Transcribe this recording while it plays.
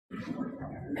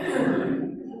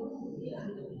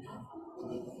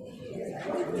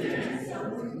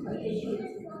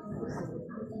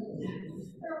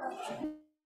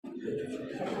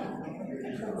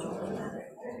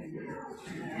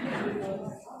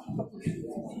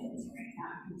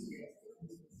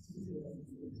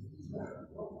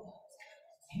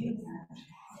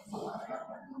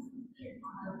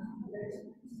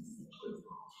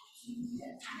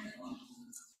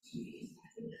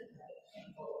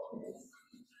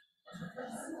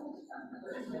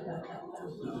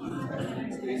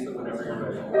Lisa, whenever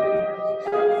you're ready.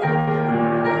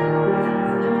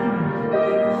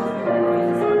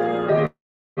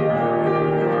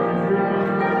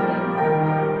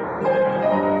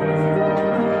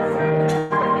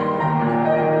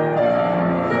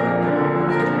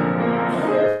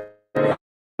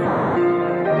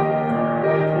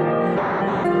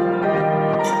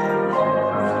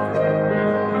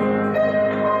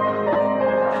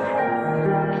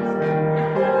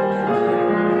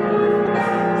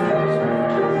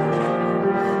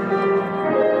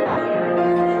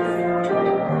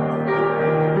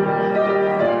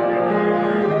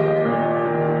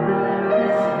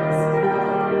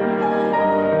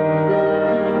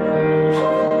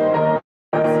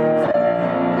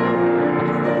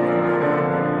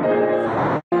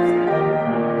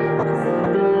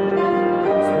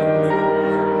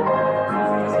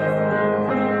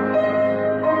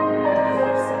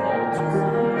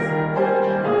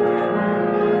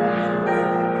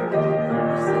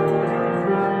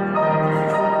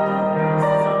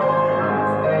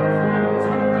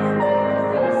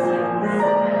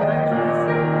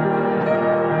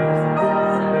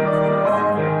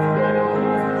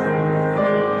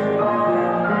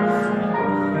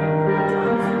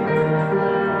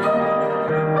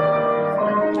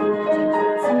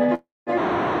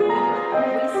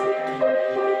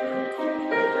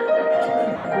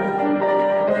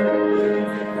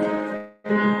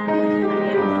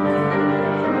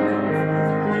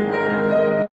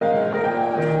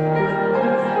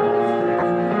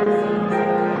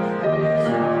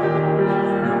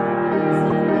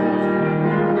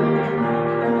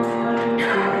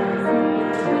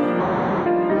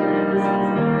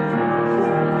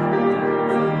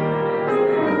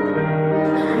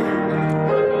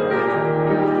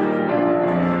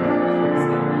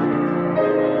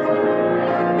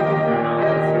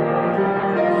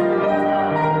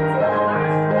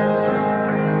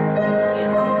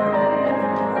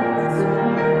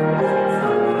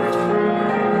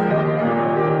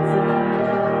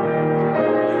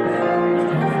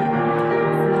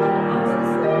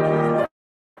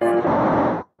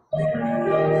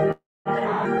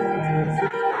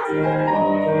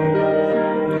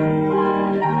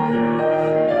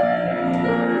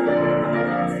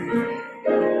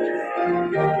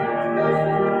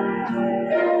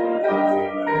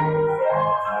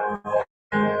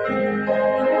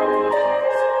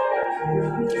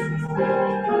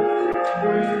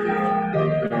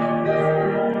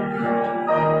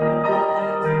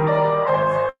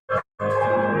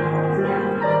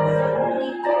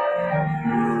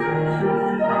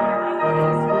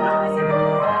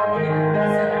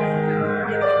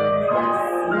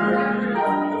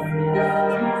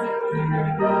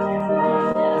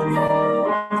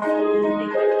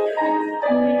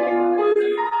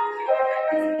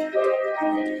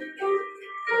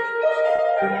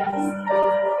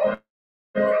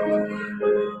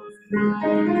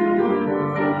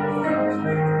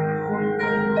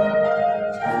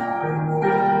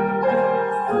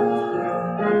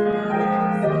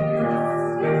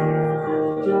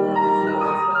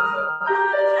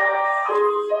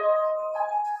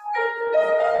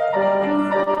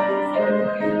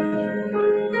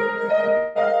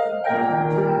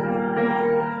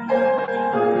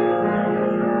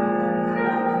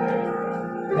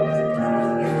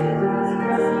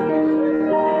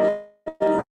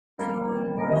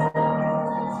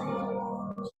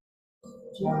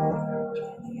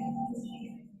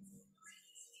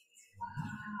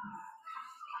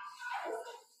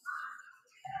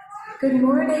 Good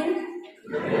morning,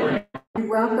 and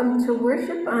welcome to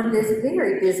worship on this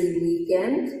very busy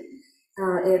weekend.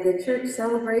 The church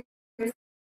celebrates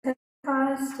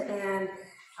Pentecost, and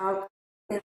out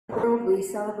in the world we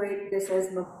celebrate this as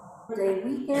Memorial Day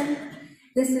weekend.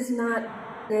 This is not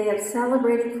a day of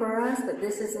celebrating for us, but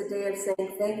this is a day of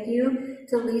saying thank you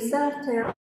to Lisa,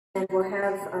 Tara, and we'll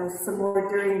have some more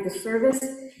during the service,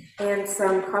 and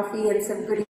some coffee and some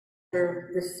goodies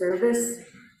after the service.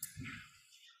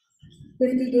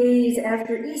 50 days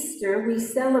after Easter, we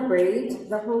celebrate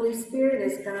the Holy Spirit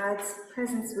as God's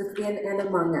presence within and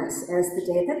among us. As the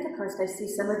day of Pentecost, I see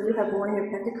some of you have worn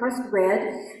your Pentecost red.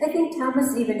 I think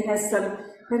Thomas even has some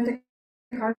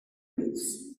Pentecost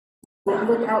boots.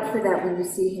 Look out for that when you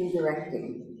see him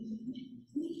directing.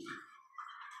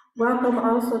 Welcome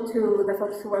also to the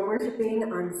folks who are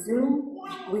worshiping on Zoom.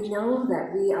 We know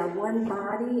that we are one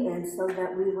body, and so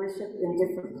that we worship in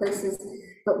different places,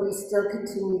 but we still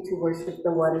continue to worship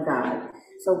the one God.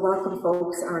 So welcome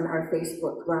folks on our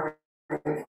Facebook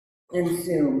Live and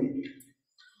Zoom.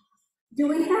 Do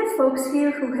we have folks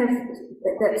here who have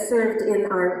that served in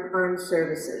our armed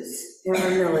services, in our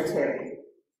military?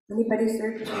 Anybody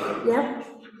served? Yep.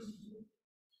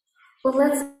 Well,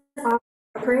 let's offer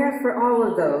a prayer for all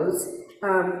of those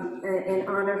in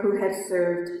honor who have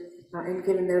served and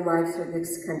given their lives for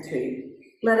this country.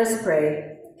 Let us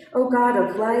pray. O God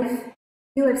of life,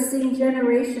 you have seen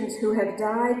generations who have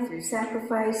died through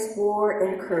sacrifice, war,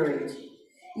 and courage.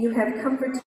 You have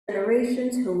comforted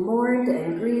generations who mourned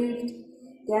and grieved.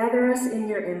 Gather us in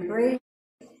your embrace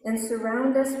and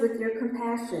surround us with your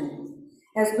compassion.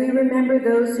 As we remember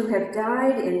those who have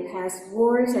died in past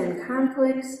wars and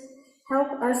conflicts,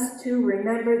 help us to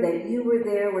remember that you were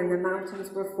there when the mountains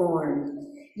were formed.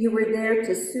 You were there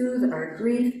to soothe our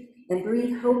grief and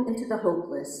breathe hope into the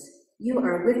hopeless. You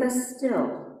are with us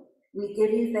still. We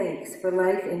give you thanks for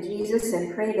life in Jesus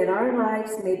and pray that our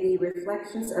lives may be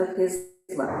reflections of his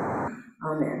love.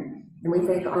 Amen. And we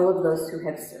thank all of those who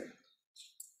have served.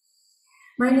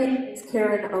 My name is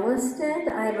Karen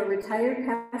Ullestad. I am a retired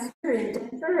pastor in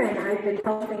Denver, and I've been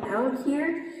helping out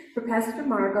here for Pastor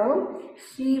Margot.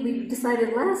 We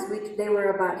decided last week they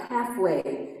were about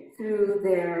halfway through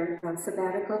their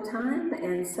sabbatical time,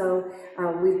 and so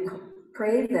we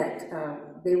pray that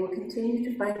they will continue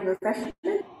to find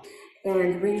refreshment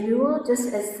and renewal,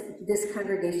 just as this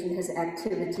congregation has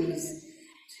activities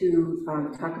to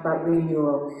talk about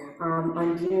renewal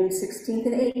on June 16th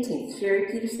and 18th.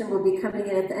 Sherry Peterson will be coming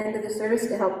in at the end of the service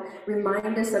to help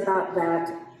remind us about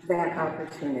that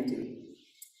opportunity.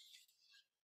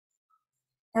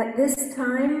 At this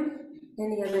time,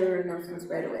 any other announcements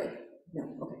right away?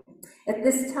 No, okay. At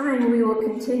this time, we will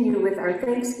continue with our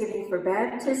Thanksgiving for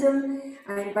baptism.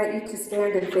 I invite you to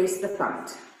stand and face the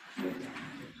font.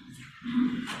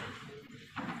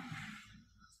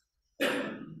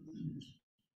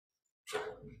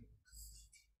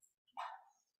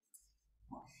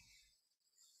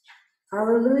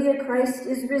 Hallelujah, Christ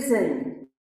is risen.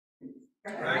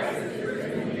 Christ is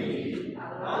risen indeed.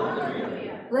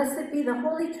 Hallelujah. Blessed be the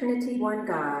Holy Trinity, one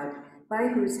God, by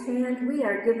whose hand we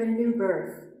are given new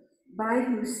birth, by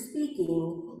whose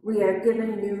speaking we are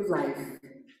given new life.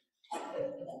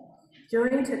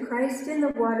 Joined to Christ in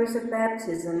the waters of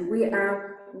baptism, we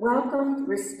are welcomed,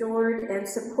 restored, and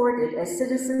supported as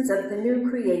citizens of the new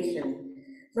creation.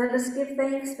 Let us give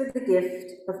thanks for the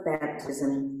gift of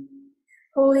baptism.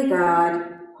 Holy God,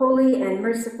 holy and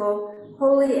merciful,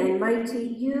 holy and mighty,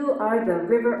 you are the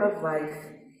river of life.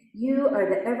 You are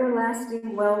the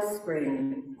everlasting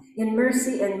wellspring. In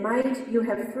mercy and might, you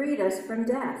have freed us from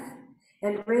death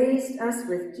and raised us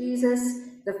with Jesus,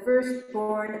 the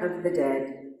firstborn of the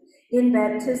dead. In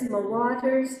baptismal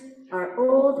waters, our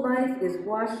old life is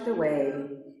washed away,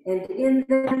 and in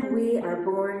them we are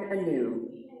born anew.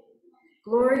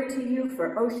 Glory to you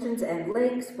for oceans and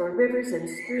lakes, for rivers and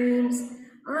streams.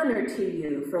 Honor to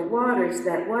you for waters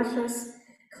that wash us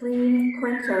clean,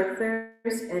 quench our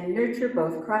thirst, and nurture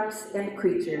both crops and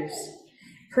creatures.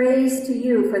 Praise to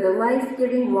you for the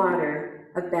life-giving water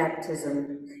of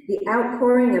baptism, the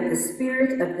outpouring of the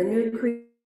Spirit of the new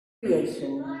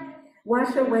creation.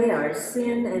 Wash away our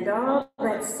sin and all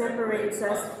that separates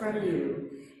us from you.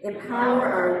 Empower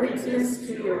our witness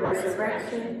to your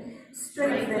resurrection.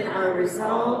 Strengthen our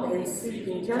resolve in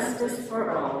seeking justice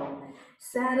for all.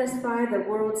 Satisfy the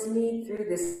world's need through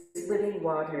this living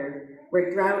water.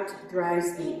 Where drought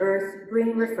dries the earth,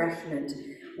 bring refreshment.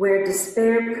 Where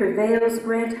despair prevails,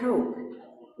 grant hope.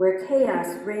 Where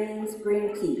chaos reigns,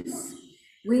 bring peace.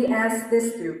 We ask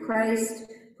this through Christ,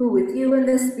 who with you in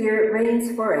the Spirit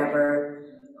reigns forever.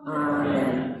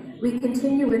 Amen. We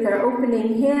continue with our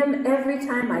opening hymn, Every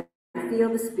Time I Feel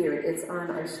the Spirit. It's on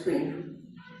our screen.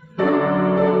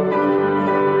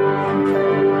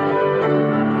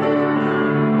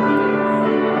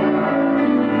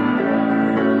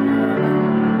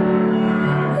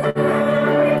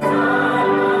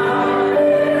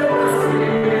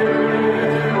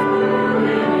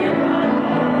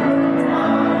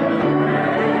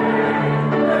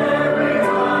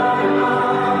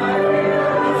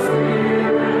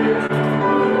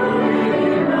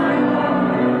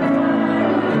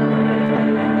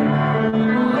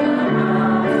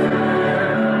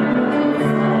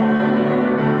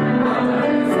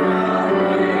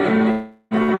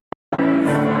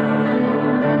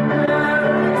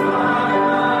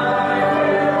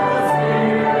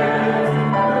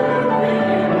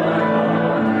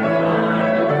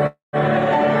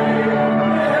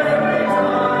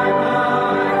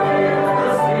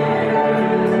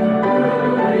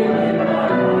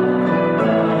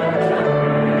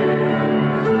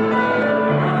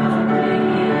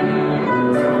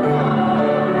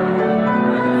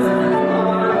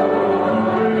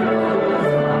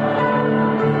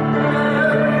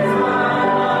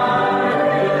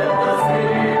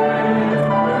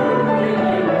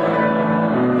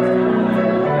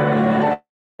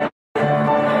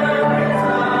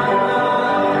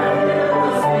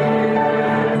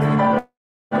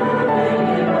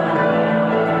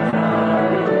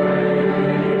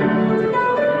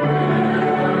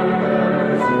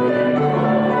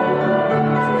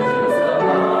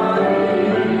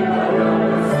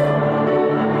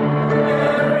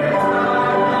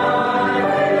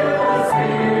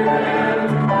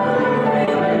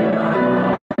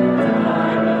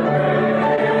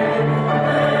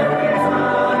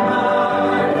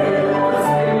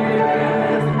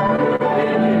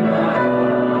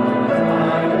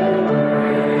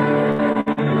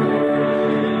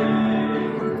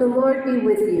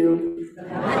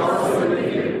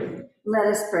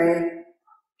 pray.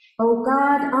 O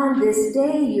God, on this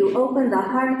day you open the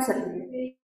hearts of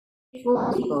the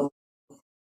faithful people,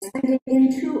 sending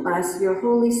into us your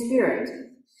Holy Spirit.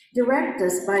 Direct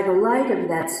us by the light of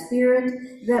that Spirit,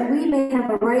 that we may have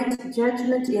a right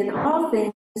judgment in all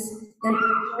things and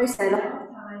rejoice at all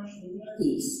times in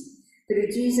peace. Through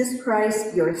Jesus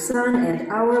Christ, your Son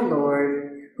and our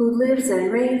Lord, who lives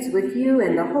and reigns with you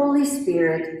and the Holy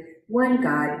Spirit, one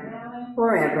God,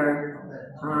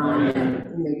 forever.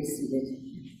 Amen. You may be seated.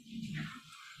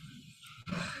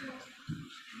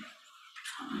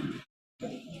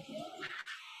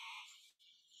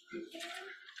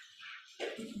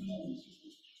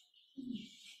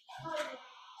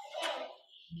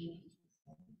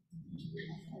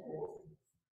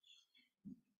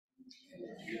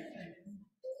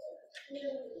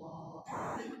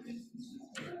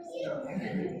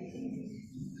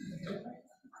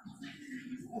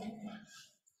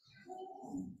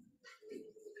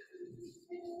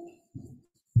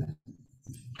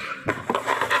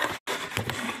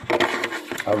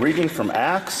 A reading from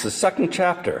Acts, the 2nd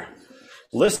chapter.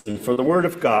 Listen for the word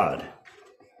of God.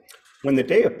 When the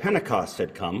day of Pentecost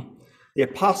had come, the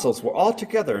apostles were all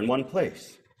together in one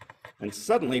place. And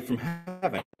suddenly from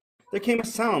heaven there came a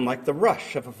sound like the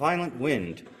rush of a violent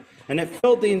wind, and it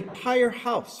filled the entire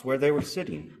house where they were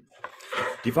sitting.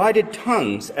 Divided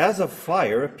tongues as of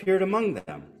fire appeared among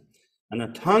them, and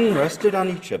a tongue rested on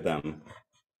each of them.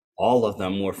 All of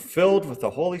them were filled with the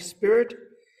Holy Spirit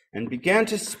and began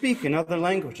to speak in other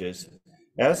languages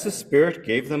as the Spirit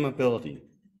gave them ability.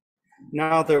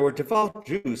 Now there were devout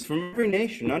Jews from every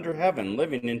nation under heaven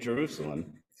living in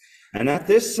Jerusalem. And at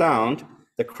this sound,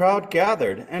 the crowd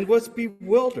gathered and was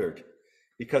bewildered,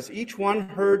 because each one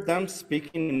heard them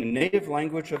speaking in the native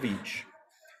language of each.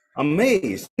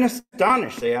 Amazed and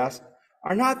astonished, they asked,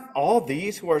 "Are not all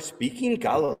these who are speaking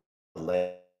Galileans?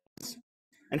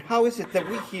 And how is it that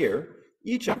we hear,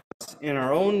 each of us in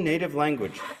our own native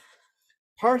language?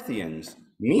 Parthians,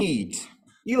 Medes,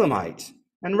 Elamites,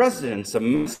 and residents of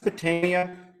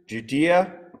Mesopotamia,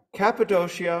 Judea,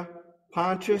 Cappadocia,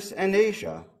 Pontus and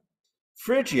Asia,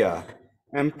 Phrygia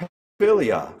and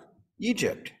Pamphylia,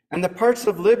 Egypt, and the parts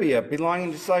of Libya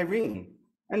belonging to Cyrene,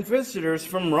 and visitors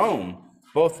from Rome,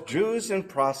 both Jews and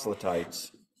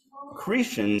proselytes,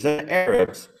 Cretians and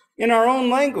Arabs, in our own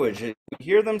language, we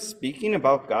hear them speaking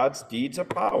about God's deeds of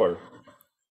power."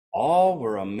 All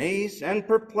were amazed and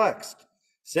perplexed,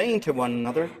 saying to one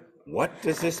another, "What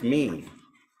does this mean?"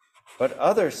 But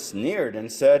others sneered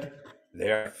and said,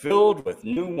 "They are filled with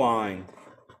new wine."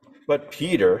 But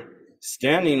Peter,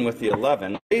 standing with the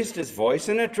 11, raised his voice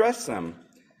and addressed them,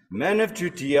 "Men of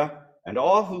Judea and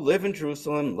all who live in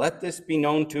Jerusalem, let this be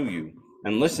known to you,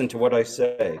 and listen to what I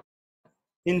say.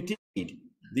 Indeed,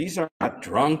 these are not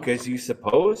drunk as you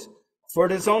suppose, for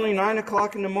it is only 9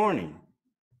 o'clock in the morning.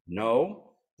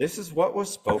 No, this is what was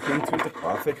spoken through the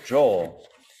prophet Joel.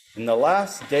 In the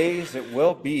last days it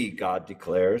will be, God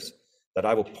declares, that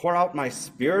I will pour out my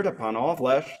spirit upon all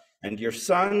flesh, and your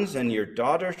sons and your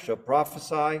daughters shall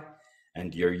prophesy,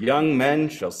 and your young men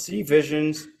shall see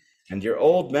visions, and your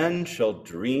old men shall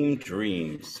dream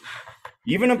dreams.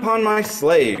 Even upon my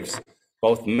slaves,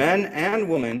 both men and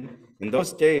women, in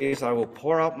those days I will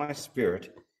pour out my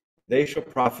spirit, they shall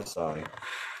prophesy.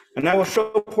 And I will show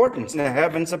portents in the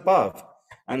heavens above,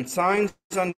 and signs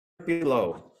on the earth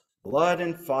below, blood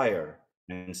and fire,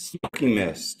 and smoky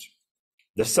mist.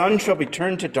 The sun shall be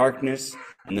turned to darkness,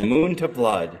 and the moon to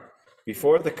blood,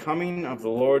 before the coming of the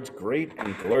Lord's great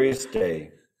and glorious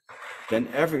day. Then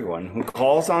everyone who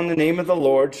calls on the name of the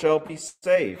Lord shall be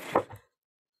saved."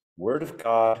 Word of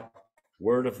God,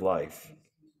 word of life.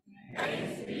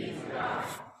 Thanks be to God.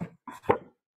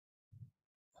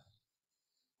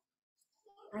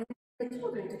 I invite the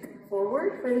children to come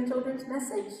forward for the children's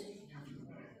message.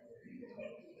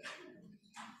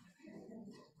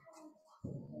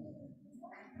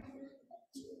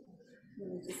 I'm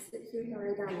going to just sit here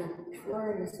right on the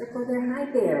floor in the circle there. Hi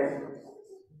there.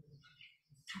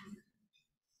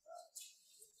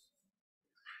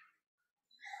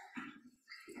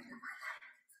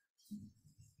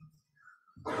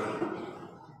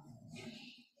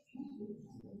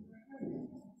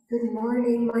 Good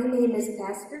morning. My name is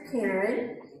Pastor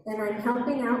Karen, and I'm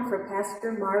helping out for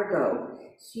Pastor Margot.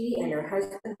 She and her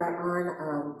husband are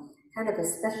on kind of a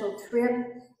special trip,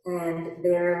 and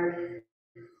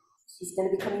she's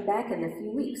going to be coming back in a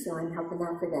few weeks, so I'm helping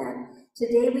out for that.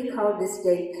 Today we call this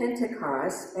day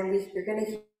Pentecost, and you're going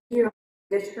to hear,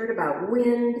 just heard about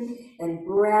wind and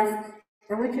breath.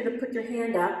 I want you to put your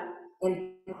hand up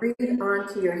and breathe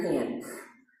onto your hand.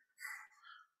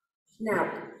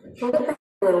 Now, hold it back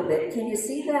a little bit. Can you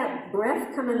see that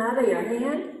breath coming out of your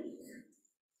hand?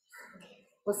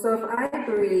 Well, so if I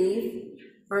breathe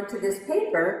onto this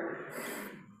paper,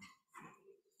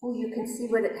 oh, you can see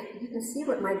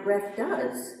what my breath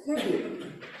does, can't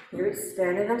you? Here it's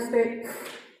standing up straight.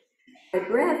 My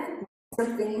breath,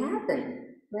 something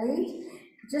happened, right?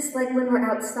 Just like when we're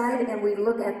outside and we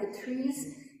look at the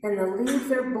trees and the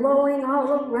leaves are blowing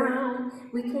all around.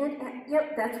 We can't,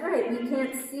 yep, that's right. We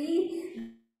can't see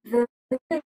the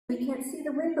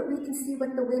wind, but we can see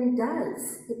what the wind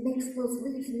does. It makes those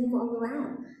leaves move all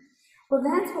around. Well,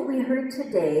 that's what we heard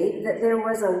today, that there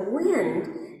was a wind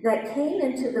that came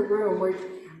into the room where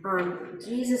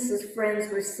Jesus'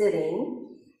 friends were sitting,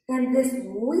 and this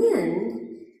wind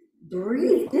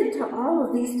breathed into all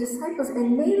of these disciples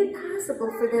and made it possible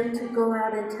for them to go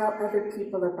out and tell other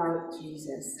people about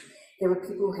Jesus. There were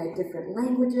people who had different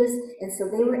languages, and so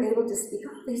they were able to speak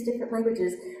all these different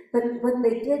languages, but what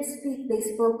they did speak, they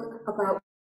spoke about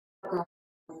God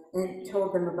and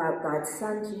told them about God's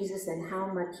Son, Jesus, and how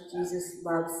much Jesus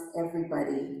loves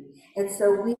everybody. And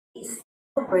so we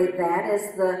celebrate that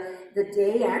as the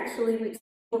day, actually,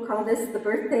 we'll call this the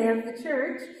birthday of the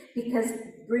church, because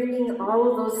bringing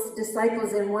all of those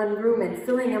disciples in one room and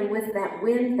filling them with that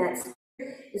wind, that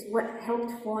spirit, is what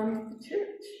helped form the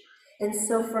church. And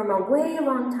so from a way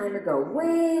long time ago,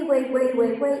 way,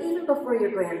 even before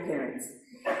your grandparents,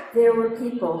 there were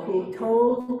people who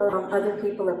told other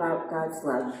people about God's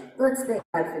love. Let's thank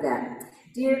God for that.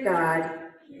 Dear God,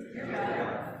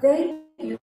 thank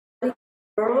you for the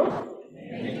world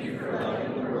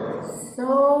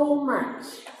so much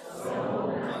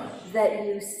that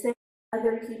you sent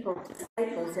other people,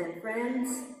 disciples and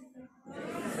friends,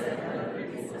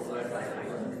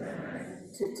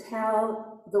 to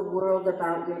tell the world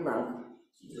about your love.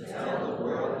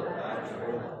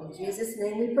 In Jesus'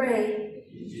 name we pray.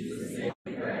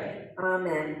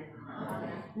 Amen.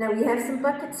 Now we have some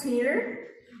buckets here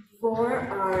for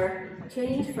our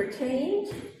change for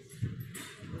change.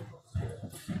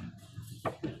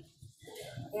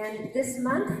 And this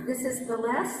month, this is the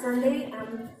last Sunday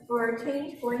for our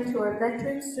change, going to our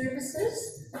veterans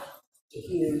services.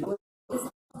 Is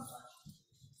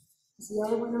the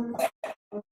other one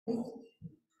okay?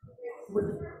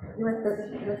 You want the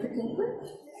pink one?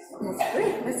 That's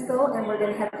great. Let's go, and we're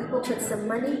going to have people put some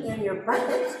money in your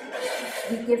bucket.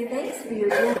 We give thanks for your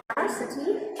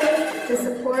generosity to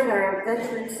support our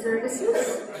veterans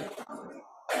services.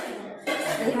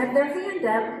 They have their hand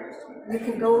up. You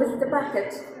can go with the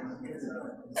bucket.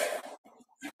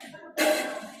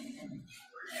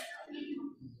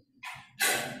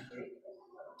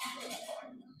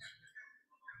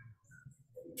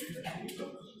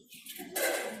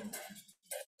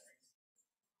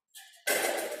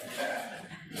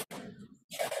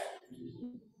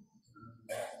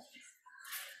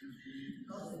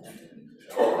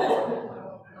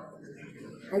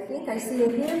 I think I see a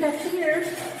hand up here.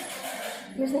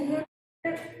 Here's a hand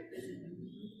here.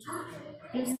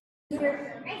 Here's here.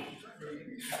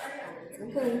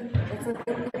 Okay, that's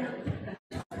okay.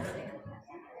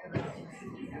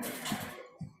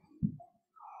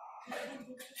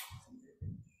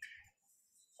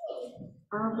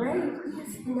 All right,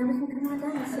 yes, and then we can come on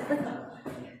down and sit with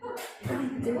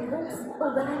there it goes. Oh,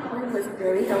 that was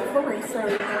very helpful. I'm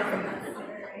sorry. Okay.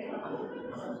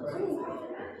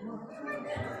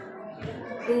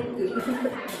 Thank you. You can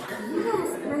put, yes,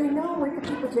 I know, weren't the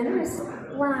people generous?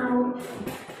 Wow.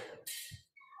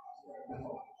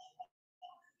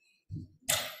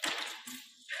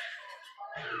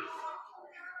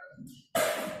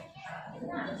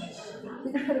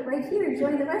 You can put it right here and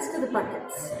join the rest of the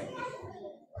buckets.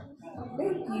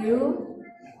 Thank you.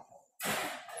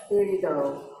 There you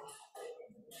go.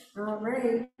 All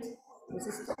right. There's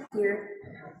a step here.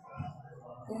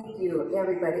 Thank you,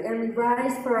 everybody. And we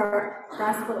rise for our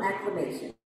gospel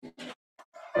acclamation.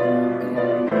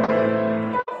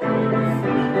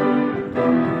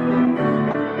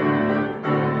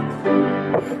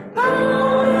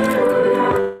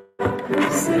 Hallelujah, we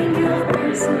sing your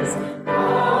praises.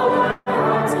 All our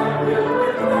hearts are filled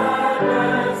with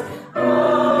gladness.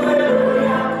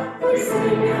 Hallelujah, we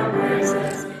sing your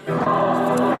praises. All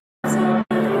our hearts are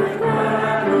filled with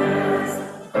gladness.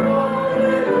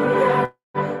 Hallelujah,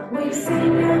 we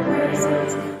sing your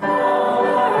praises. All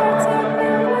our hearts are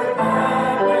filled with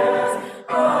gladness.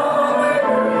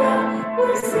 Hallelujah, we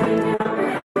sing your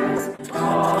praises.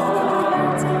 All our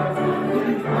hearts are filled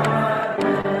with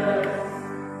gladness.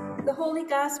 The Holy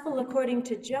Gospel according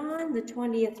to John, the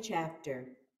 20th chapter.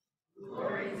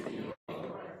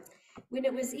 When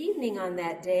it was evening on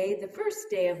that day, the first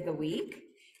day of the week,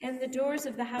 and the doors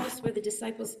of the house where the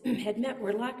disciples had met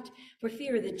were locked for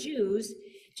fear of the Jews,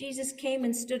 Jesus came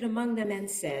and stood among them and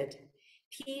said,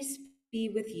 "Peace be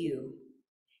with you."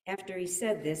 After he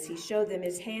said this, he showed them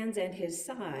his hands and his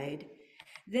side.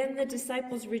 Then the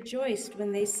disciples rejoiced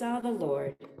when they saw the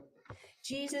Lord.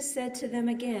 Jesus said to them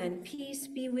again, "Peace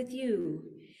be with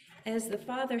you. As the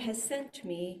Father has sent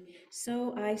me,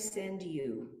 so I send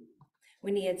you."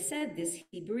 When he had said this,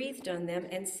 he breathed on them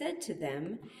and said to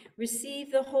them,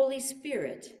 "Receive the Holy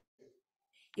Spirit.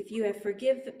 If you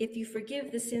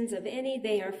forgive the sins of any,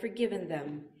 they are forgiven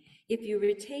them. If you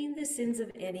retain the sins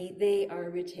of any, they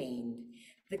are retained."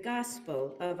 The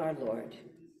gospel of our Lord.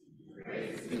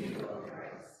 Praise be to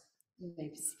Christ. You may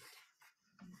be seated.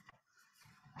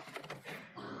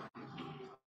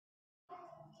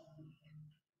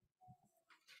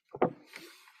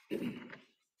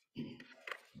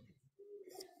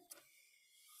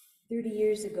 30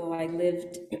 years ago, I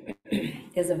lived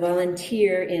as a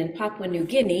volunteer in Papua New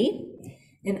Guinea,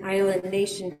 an island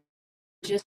nation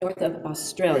just north of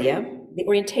Australia. The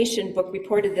orientation book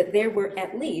reported that there were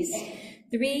at least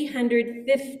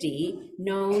 350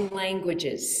 known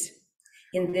languages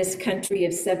in this country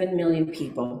of 7 million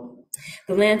people.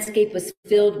 The landscape was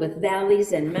filled with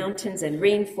valleys and mountains and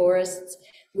rainforests,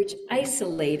 which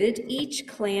isolated each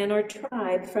clan or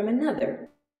tribe from another.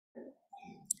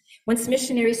 Once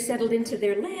missionaries settled into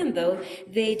their land, though,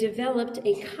 they developed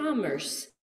a commerce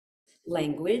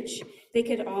language they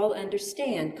could all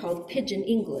understand called Pidgin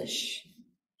English.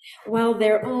 While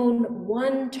their own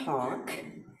one talk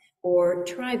or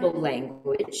tribal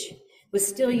language was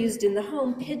still used in the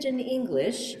home, Pidgin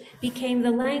English became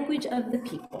the language of the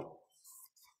people.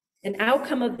 An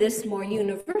outcome of this more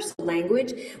universal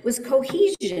language was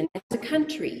cohesion as a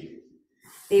country.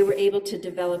 They were able to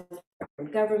develop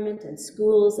government and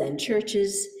schools and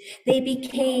churches. They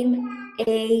became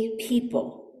a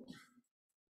people,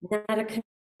 not a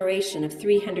confederation of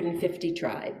 350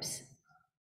 tribes.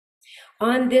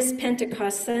 On this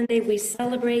Pentecost Sunday, we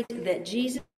celebrate that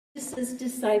Jesus'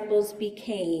 disciples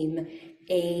became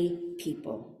a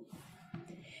people,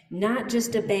 not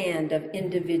just a band of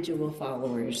individual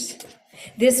followers.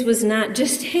 This was not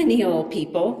just any old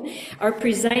people. Our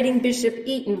presiding Bishop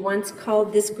Eaton once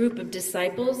called this group of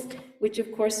disciples, which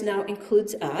of course now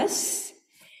includes us,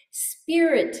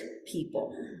 spirit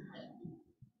people.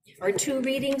 Our two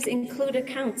readings include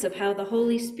accounts of how the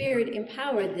Holy Spirit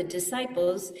empowered the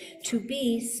disciples to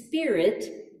be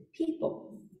spirit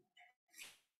people.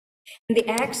 In the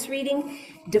Acts reading,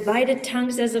 divided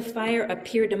tongues as of fire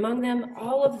appeared among them.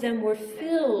 All of them were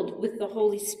filled with the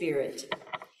Holy Spirit.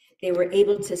 They were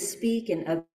able to speak in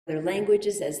other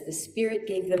languages as the Spirit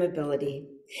gave them ability.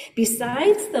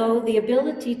 Besides, though, the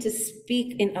ability to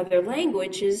speak in other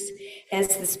languages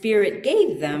as the Spirit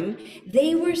gave them,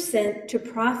 they were sent to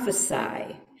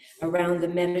prophesy around the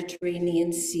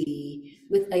Mediterranean Sea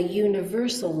with a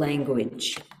universal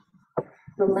language,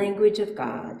 the language of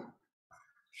God,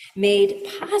 made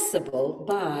possible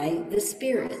by the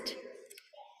Spirit.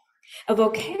 A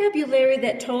vocabulary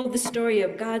that told the story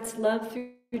of God's love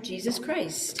through Jesus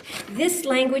Christ. This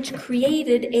language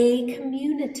created a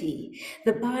community,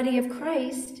 the body of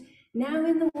Christ, now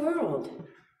in the world.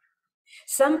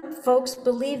 Some folks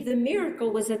believe the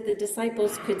miracle was that the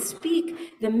disciples could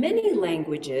speak the many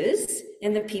languages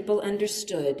and the people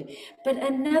understood. But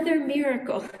another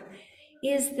miracle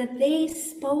is that they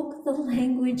spoke the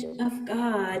language of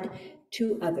God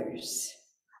to others.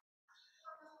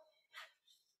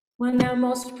 Well, now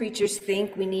most preachers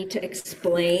think we need to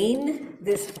explain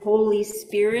this Holy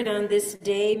Spirit on this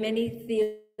day. Many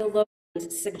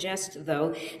theologians suggest,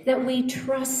 though, that we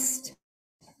trust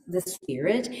the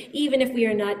Spirit, even if we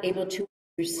are not able to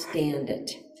understand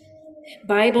it.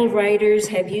 Bible writers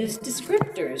have used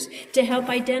descriptors to help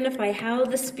identify how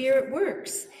the Spirit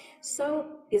works. So,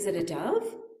 is it a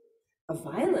dove, a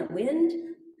violent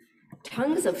wind,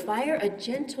 tongues of fire, a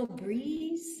gentle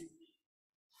breeze?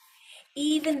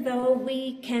 Even though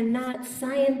we cannot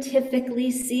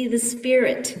scientifically see the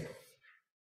Spirit,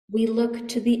 we look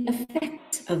to the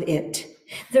effect of it,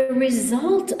 the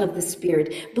result of the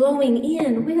Spirit blowing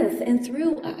in with and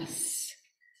through us.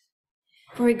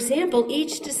 For example,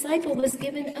 each disciple was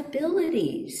given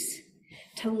abilities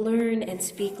to learn and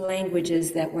speak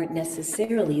languages that weren't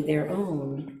necessarily their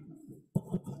own.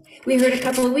 We heard a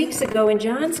couple of weeks ago in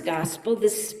John's Gospel, the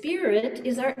Spirit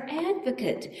is our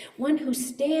advocate, one who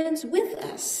stands with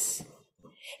us.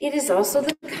 It is also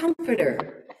the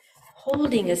comforter,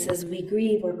 holding us as we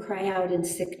grieve or cry out in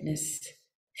sickness.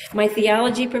 My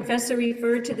theology professor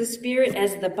referred to the Spirit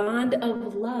as the bond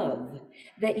of love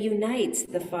that unites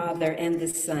the Father and the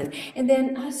Son, and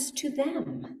then us to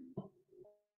them.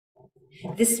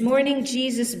 This morning,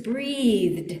 Jesus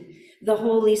breathed the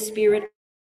Holy Spirit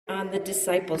on the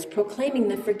disciples, proclaiming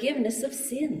the forgiveness of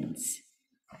sins.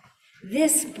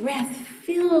 This breath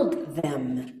filled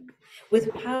them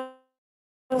with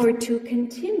power to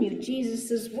continue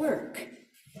Jesus' work,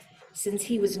 since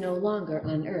he was no longer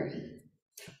on earth.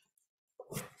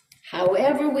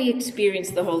 However we experience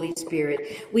the Holy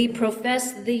Spirit, we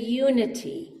profess the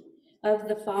unity of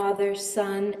the Father,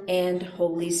 Son, and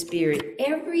Holy Spirit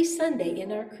every Sunday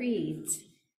in our creeds.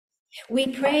 We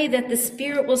pray that the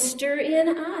Spirit will stir in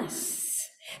us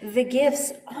the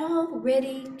gifts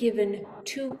already given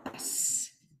to us.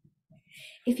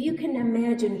 If you can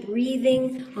imagine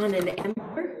breathing on an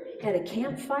ember at a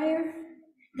campfire,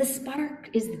 the spark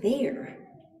is there.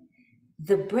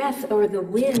 The breath or the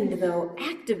wind, though,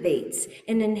 activates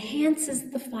and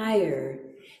enhances the fire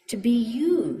to be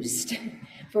used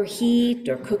for heat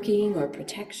or cooking or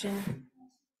protection.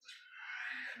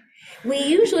 We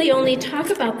usually only talk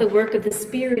about the work of the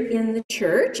Spirit in the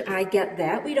church. I get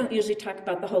that. We don't usually talk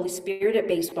about the Holy Spirit at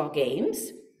baseball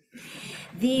games.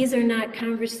 These are not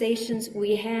conversations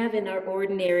we have in our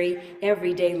ordinary,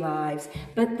 everyday lives,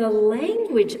 but the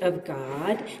language of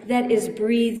God that is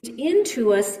breathed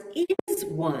into us is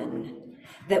one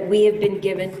that we have been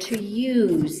given to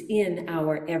use in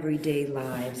our everyday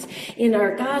lives. In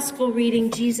our gospel reading,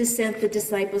 Jesus sent the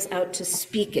disciples out to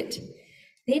speak it.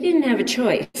 They didn't have a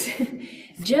choice.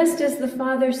 Just as the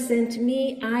Father sent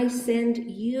me, I send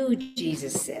you,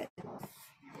 Jesus said.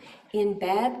 In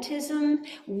baptism,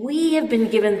 we have been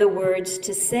given the words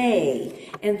to say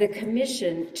and the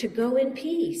commission to go in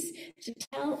peace, to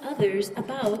tell others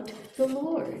about the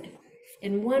Lord.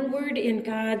 And one word in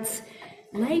God's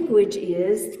language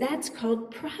that's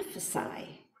called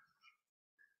prophesy.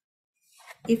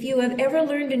 If you have ever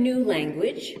learned a new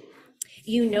language,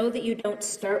 you know that you don't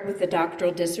start with a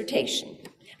doctoral dissertation.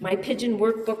 My Pidgin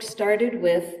workbook started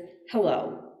with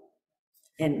hello,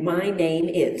 and my name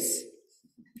is.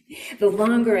 The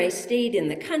longer I stayed in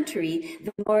the country,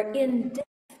 the more in-depth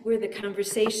were the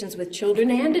conversations with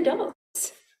children and adults.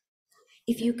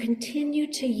 If you continue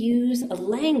to use a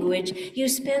language, you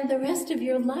spend the rest of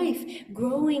your life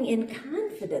growing in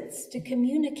confidence to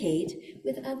communicate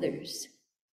with others.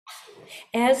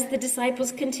 As the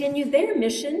disciples continued their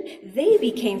mission, they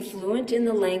became fluent in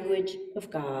the language of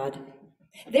God.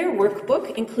 Their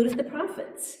workbook included the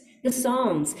prophets, the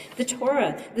Psalms, the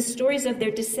Torah, the stories of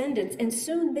their descendants, and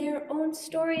soon their own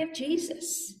story of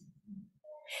Jesus.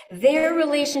 Their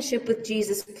relationship with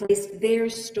Jesus placed their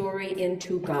story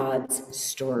into God's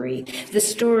story, the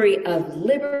story of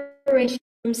liberation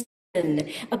from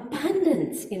sin,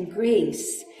 abundance in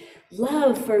grace,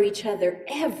 love for each other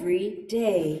every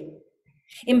day.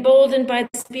 Emboldened by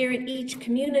the Spirit, each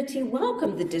community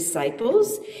welcomed the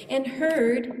disciples and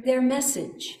heard their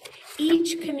message.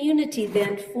 Each community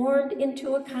then formed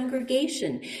into a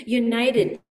congregation,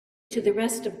 united to the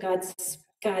rest of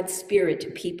God's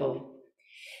Spirit people.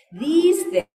 These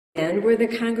then were the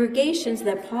congregations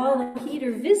that Paul and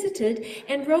Peter visited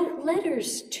and wrote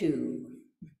letters to,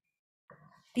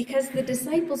 because the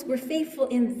disciples were faithful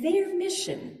in their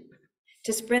mission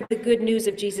to spread the good news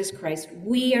of Jesus Christ.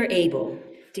 We are able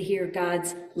to hear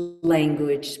God's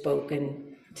language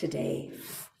spoken today.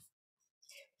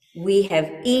 We have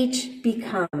each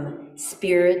become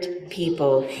Spirit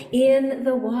people in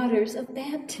the waters of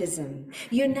baptism,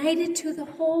 united to the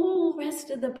whole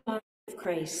rest of the body of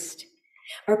Christ.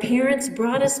 Our parents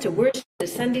brought us to worship, to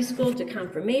Sunday school, to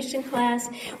confirmation class.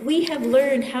 We have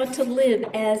learned how to live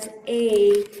as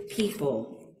a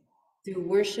people through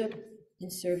worship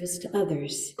and service to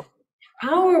others.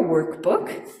 Our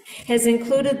workbook has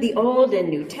included the Old and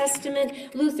New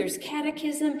Testament, Luther's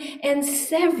Catechism, and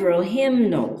several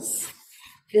hymnals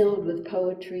filled with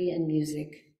poetry and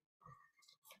music.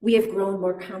 We have grown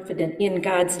more confident in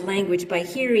God's language by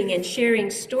hearing and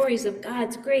sharing stories of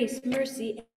God's grace,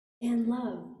 mercy, and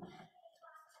love.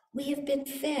 We have been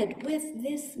fed with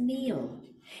this meal,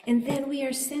 and then we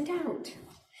are sent out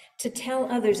to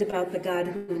tell others about the God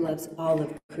who loves all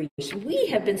of creation. We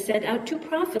have been sent out to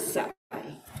prophesy.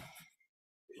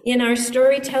 In our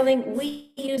storytelling,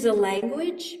 we use a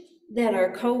language that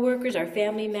our co-workers, our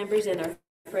family members, and our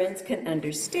friends can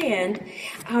understand.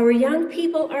 Our young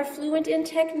people are fluent in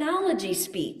technology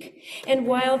speak. And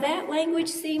while that language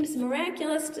seems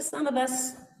miraculous to some of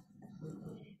us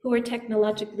who are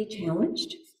technologically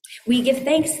challenged, we give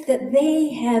thanks that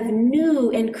they have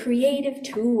new and creative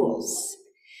tools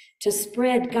to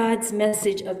spread God's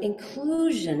message of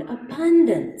inclusion,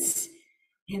 abundance,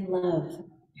 and love.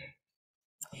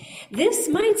 This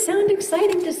might sound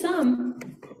exciting to some,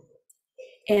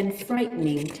 and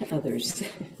frightening to others.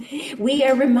 We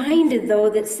are reminded, though,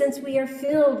 that since we are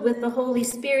filled with the Holy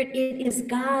Spirit, it is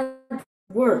God's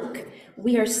work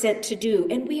we are sent to do,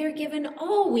 and we are given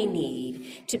all we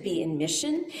need to be in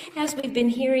mission. As we've been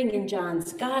hearing in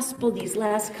John's Gospel these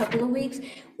last couple of weeks,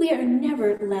 we are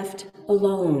never left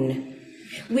alone.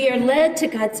 We are led to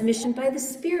God's mission by the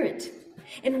Spirit,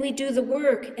 and we do the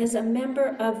work as a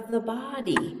member of the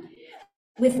body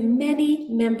with many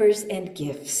members and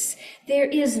gifts. There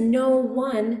is no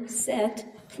one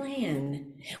set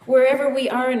plan. Wherever we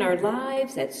are in our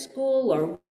lives, at school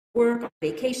or work,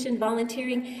 vacation,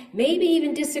 volunteering, maybe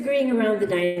even disagreeing around the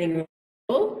dining room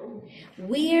table,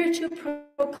 we are to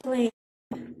proclaim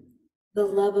the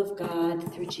love of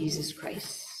God through Jesus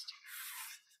Christ.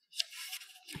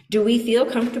 Do we feel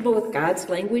comfortable with God's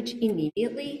language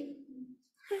immediately?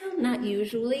 Well, not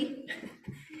usually.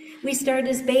 We start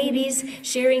as babies,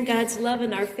 sharing God's love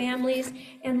in our families,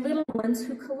 and little ones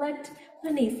who collect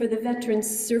money for the Veterans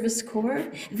Service Corps.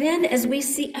 Then, as we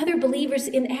see other believers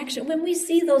in action, when we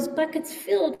see those buckets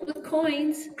filled with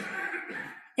coins,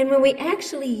 and when we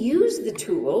actually use the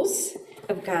tools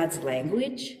of God's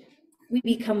language, we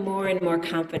become more and more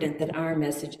confident that our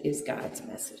message is God's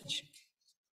message.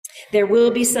 There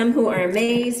will be some who are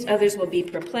amazed, others will be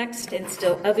perplexed, and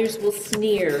still others will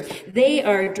sneer. They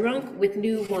are drunk with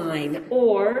new wine.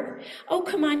 Or, oh,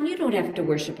 come on, you don't have to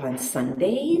worship on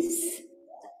Sundays.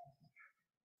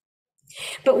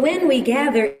 But when we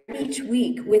gather each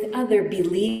week with other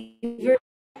believers,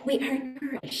 we are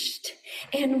nourished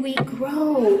and we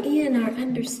grow in our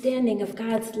understanding of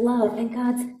God's love and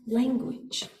God's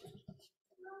language.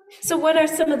 So what are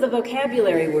some of the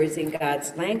vocabulary words in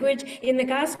God's language? In the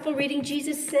gospel reading,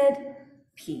 Jesus said,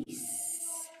 peace.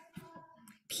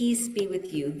 Peace be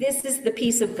with you. This is the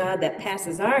peace of God that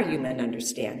passes our human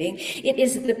understanding. It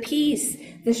is the peace,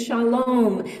 the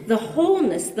shalom, the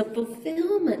wholeness, the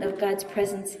fulfillment of God's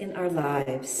presence in our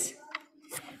lives.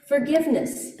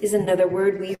 Forgiveness is another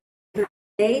word we heard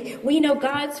today. We know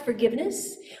God's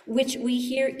forgiveness, which we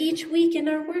hear each week in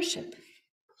our worship.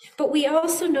 But we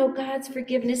also know God's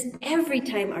forgiveness every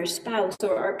time our spouse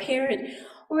or our parent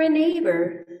or a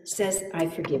neighbor says, I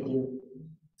forgive you.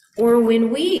 Or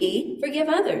when we forgive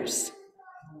others.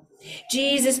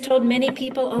 Jesus told many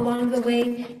people along the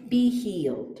way, be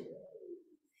healed.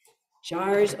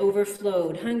 Jars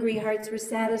overflowed, hungry hearts were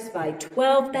satisfied,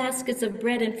 12 baskets of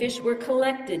bread and fish were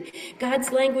collected.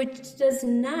 God's language does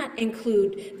not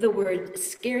include the word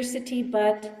scarcity,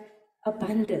 but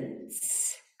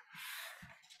abundance.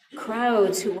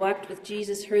 Crowds who walked with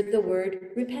Jesus heard the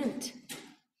word repent,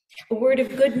 a word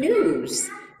of good news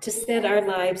to set our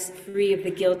lives free of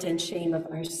the guilt and shame of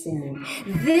our sin.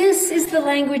 This is the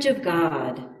language of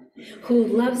God, who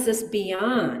loves us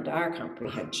beyond our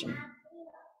comprehension.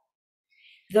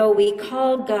 Though we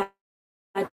call God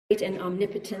great and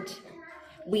omnipotent,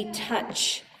 we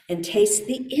touch and taste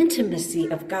the intimacy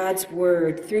of God's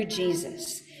word through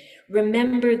Jesus.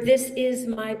 Remember, this is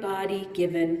my body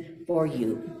given for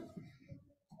you.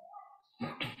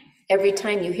 Every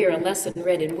time you hear a lesson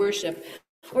read in worship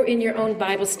or in your own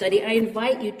Bible study, I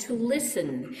invite you to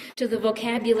listen to the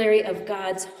vocabulary of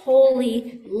God's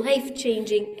holy,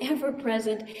 life-changing,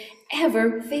 ever-present,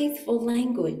 ever-faithful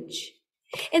language.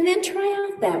 And then try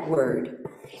out that word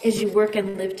as you work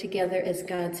and live together as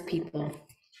God's people.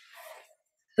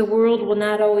 The world will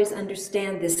not always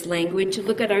understand this language.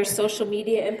 Look at our social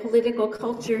media and political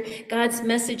culture. God's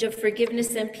message of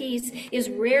forgiveness and peace is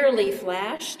rarely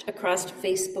flashed across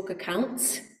Facebook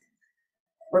accounts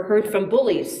or heard from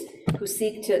bullies who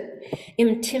seek to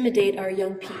intimidate our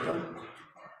young people.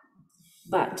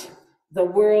 But the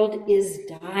world is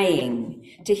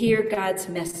dying to hear God's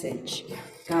message,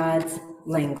 God's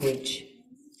language.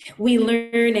 We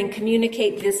learn and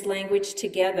communicate this language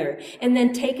together and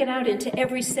then take it out into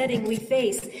every setting we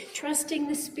face, trusting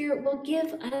the Spirit will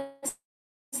give us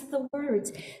the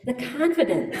words, the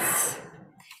confidence,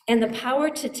 and the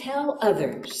power to tell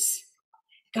others.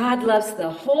 God loves the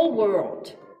whole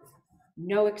world,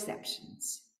 no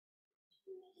exceptions.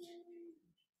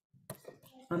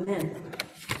 Amen.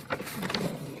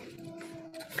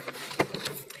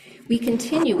 We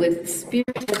continue with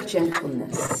spirit of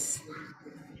gentleness.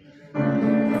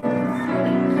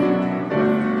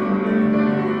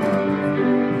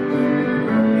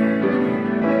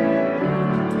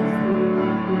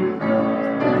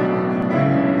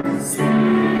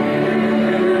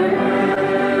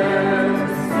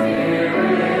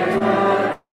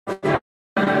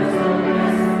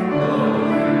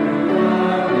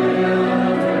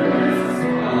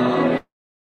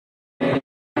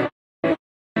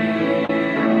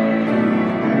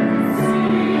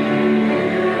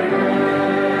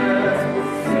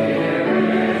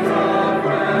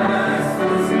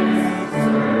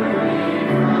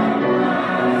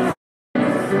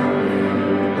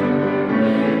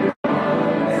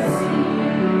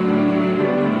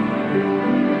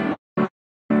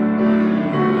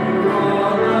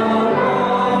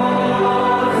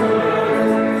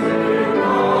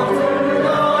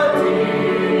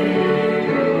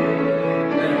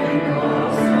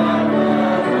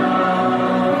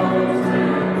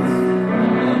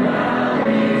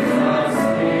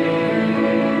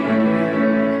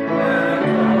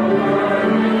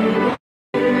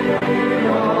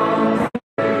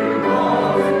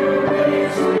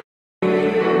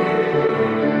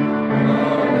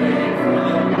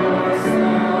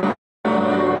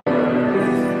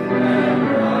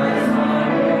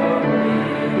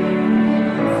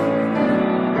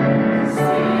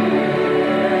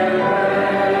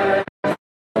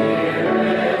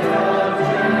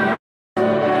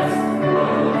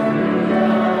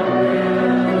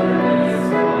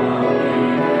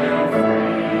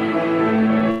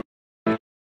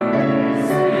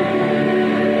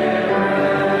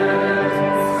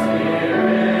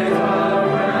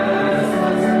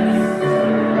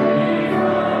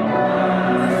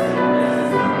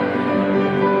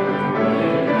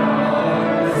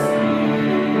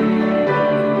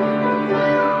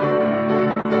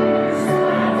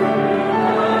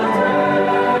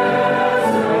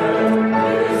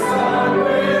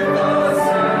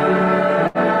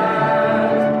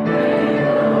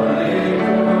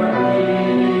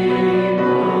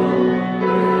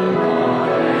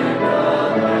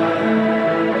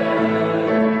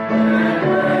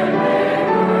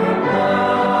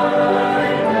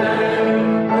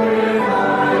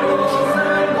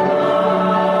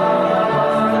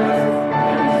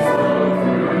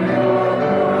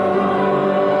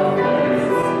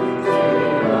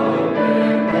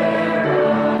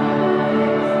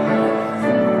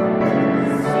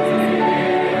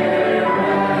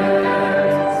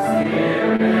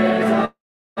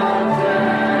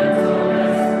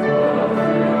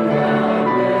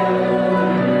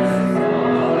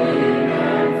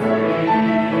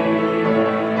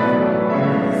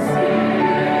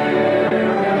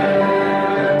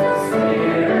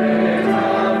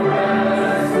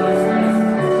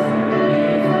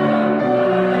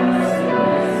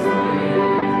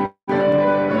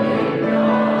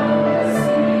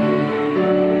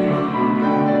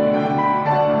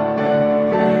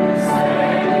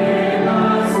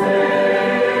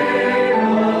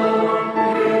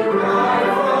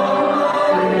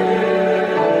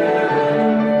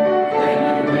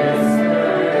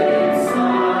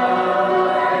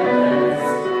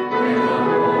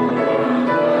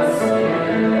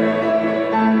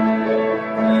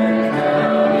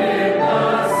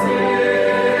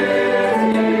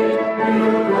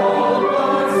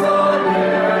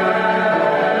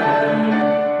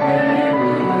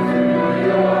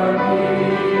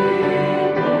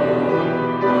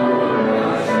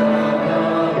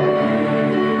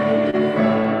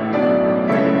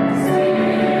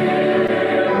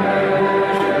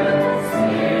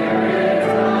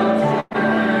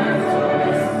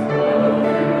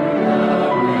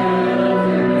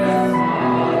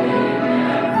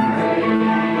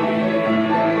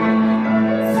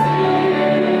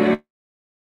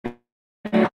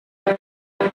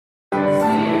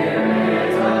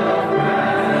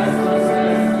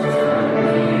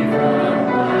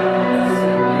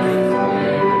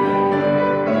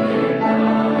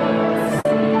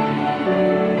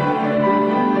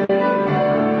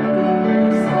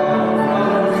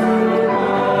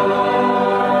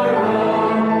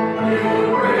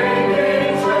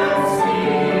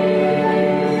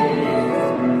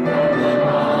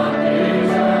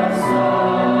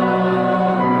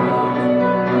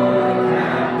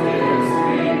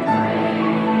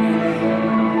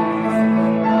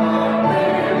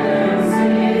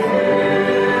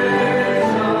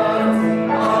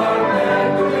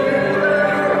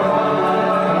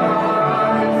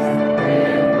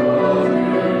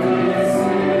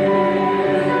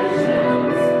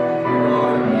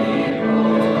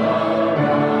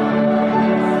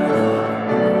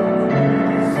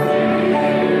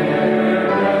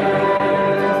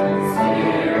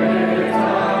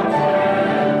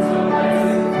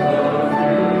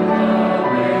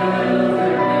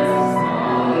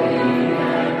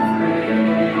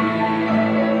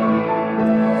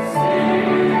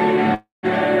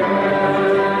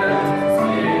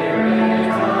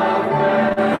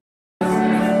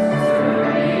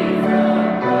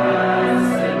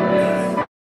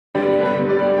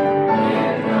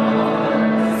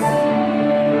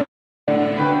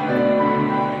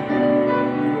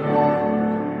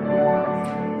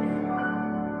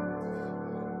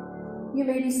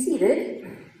 may be seated.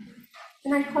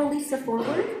 Can I call Lisa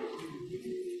forward?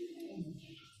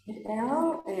 And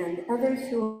Al and others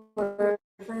who are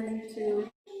planning to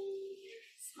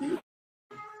speak.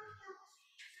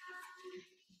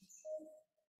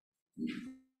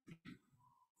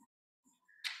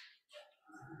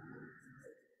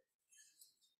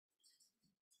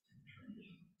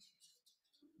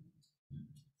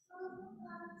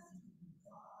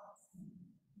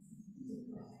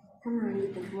 Come on, you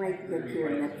can right up here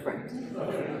in that front.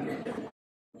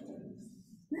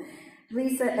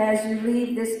 Lisa, as you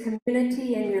leave this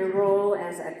community in your role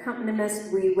as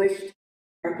accompanist, we wish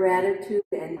our gratitude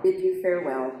and bid you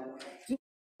farewell. Jesus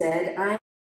said, I am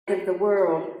the light of the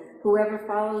world. Whoever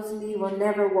follows me will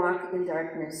never walk in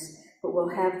darkness, but will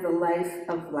have the life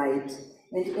of light.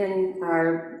 And in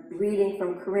our reading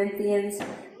from Corinthians,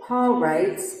 Paul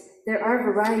writes, there are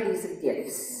varieties of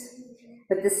gifts,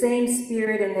 but the same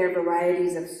Spirit, and there are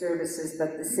varieties of services,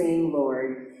 but the same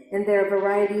Lord. And there are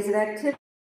varieties of activities.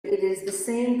 It is the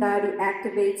same God who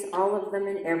activates all of them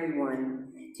in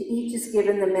everyone. To each is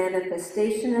given the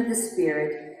manifestation of the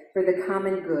Spirit for the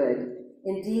common good.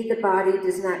 Indeed, the body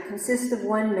does not consist of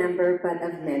one member, but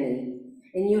of many.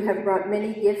 And you have brought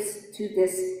many gifts to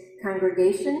this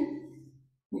congregation.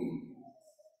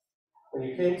 When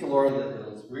you came to Laurel of the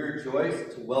Hills, we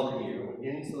rejoiced to welcome you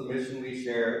into the mission we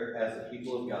share as the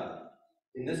people of God.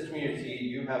 In this community,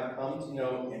 you have come to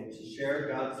know and to share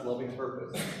God's loving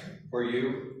purpose for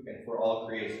you and for all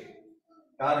creation.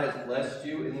 God has blessed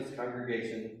you in this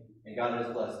congregation, and God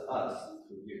has blessed us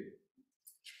through you.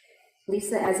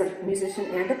 Lisa, as a musician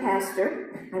and a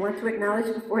pastor, I want to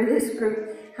acknowledge before this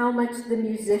group how much the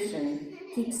musician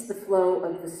keeps the flow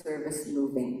of the service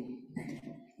moving.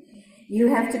 You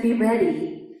have to be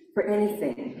ready for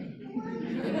anything.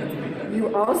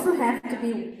 You also have to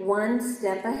be one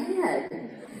step ahead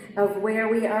of where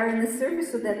we are in the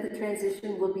service so that the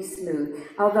transition will be smooth.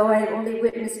 Although I have only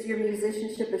witnessed your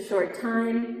musicianship a short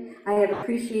time, I have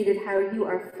appreciated how you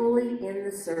are fully in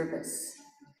the service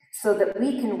so that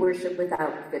we can worship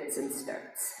without fits and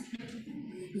starts.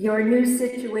 Your new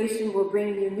situation will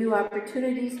bring you new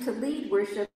opportunities to lead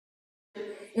worship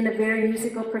in a very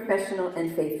musical, professional,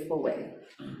 and faithful way.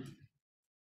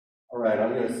 All right,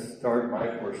 I'm going to start my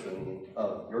portion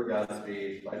of your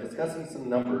Godspeed by discussing some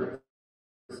numbers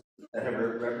that have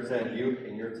represented you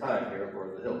in your time here at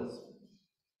Laurel of the Hills.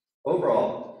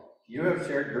 Overall, you have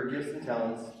shared your gifts and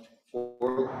talents for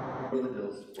Laurel of the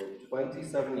Hills for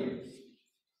 27 years.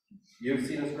 You have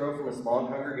seen us grow from a small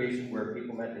congregation where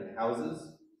people met in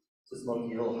houses to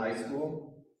Smoky Hill High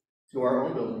School to our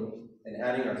own building and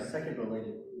adding our second building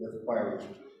with a choir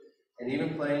room, and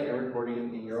even playing and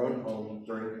recording in your own home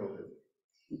during COVID,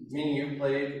 meaning you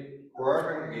played for our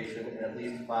congregation in at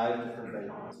least 5 different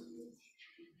venues.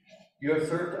 You have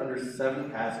served under 7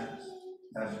 pastors: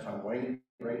 Pastor Tom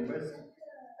Rainquist,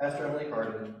 Pastor Emily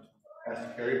Carden,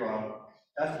 Pastor Carrie Baum,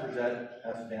 Pastor Bridgette,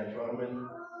 Pastor Dan Bowman,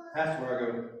 Pastor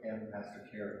Margot, and Pastor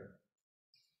Karen.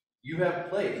 You have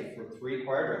played for 3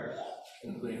 choir directors,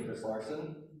 including Chris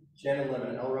Larson, Shannon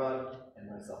Lemon Elrod, and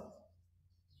myself.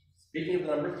 Speaking of the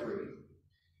number 3,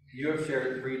 you have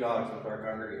shared 3 dogs with our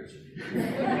congregation.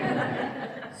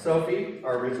 Sophie,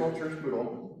 our original church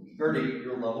poodle, Gertie,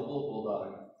 your lovable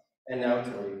bulldog, and now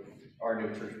Tilly, our new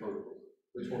church poodle,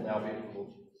 which will now be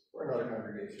poodle for another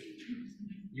congregation.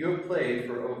 You have played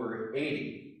for over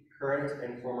 80 current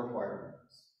and former choir members.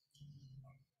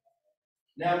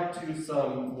 Now to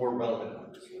some more relevant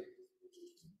numbers.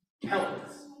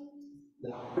 Countless the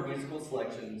number of musical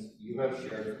selections you have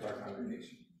shared with our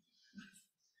congregation.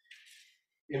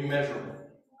 Immeasurable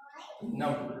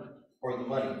number for the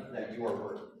money that you are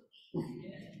worth.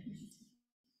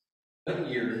 7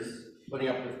 years putting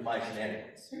up with my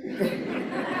shenanigans.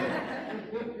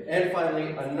 And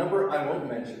finally, a number I won't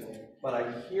mention, but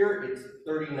I hear it's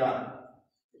 39.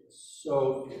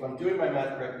 So if I'm doing my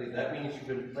math correctly, that means you've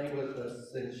been playing with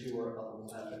us since you were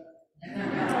 11.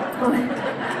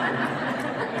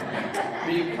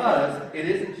 Because it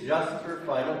isn't just her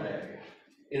final day,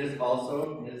 it is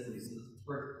also Ms. Lisa's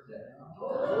birthday.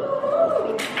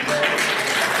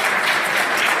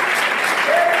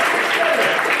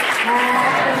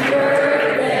 Happy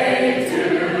birthday to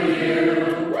you.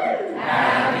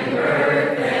 Happy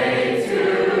birthday to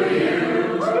you.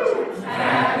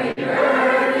 Happy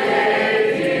birthday,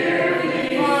 dear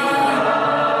Lisa. Happy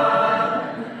birthday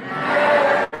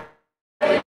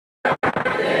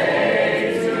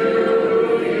to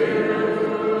you.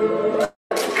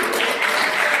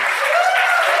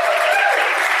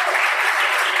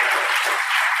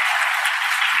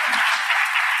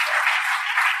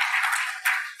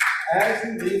 As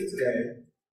you leave today,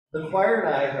 The choir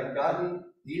and I have gotten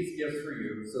these gifts for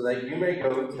you so that you may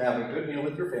go to have a good meal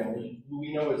with your family, who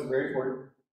we know is very important,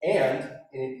 and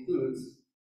it includes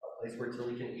a place where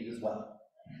Tilly can eat as well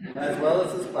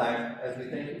as this plaque, as we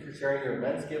thank you for sharing your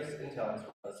immense gifts and talents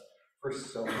with us for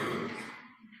so many years.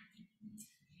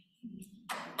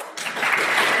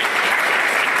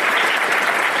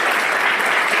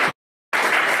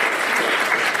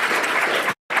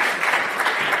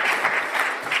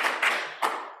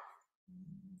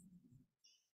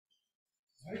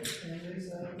 And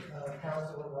this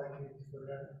council would like to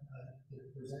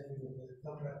present you with a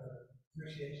token of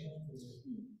appreciation for the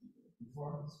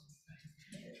performance.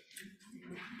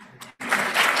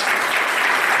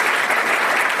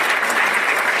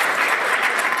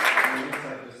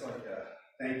 I'd just like to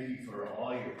thank you for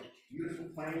all your beautiful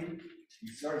playing.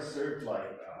 You sort of served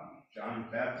like John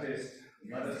the Baptist,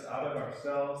 let us out of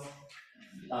ourselves,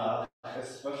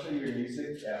 especially your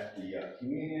music at the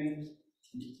communion.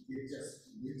 It just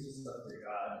leads us up to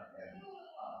God and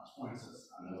points us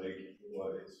on the way to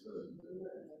what is really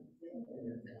good.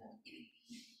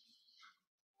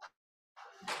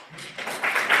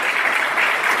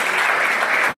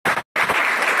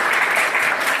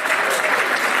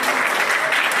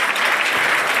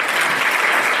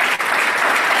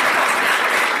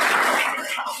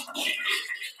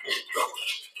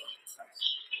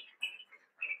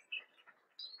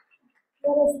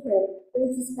 Let us pray.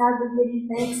 Gracious God, we give you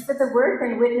thanks for the work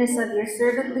and witness of your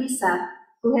servant Lisa,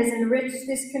 who has enriched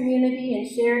this community and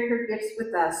shared her gifts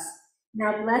with us.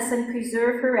 Now bless and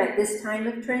preserve her at this time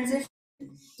of transition.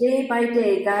 Day by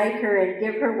day, guide her and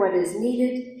give her what is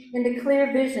needed and a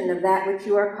clear vision of that which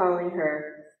you are calling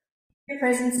her. Your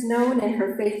presence known in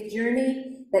her faith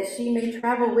journey, that she may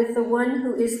travel with the one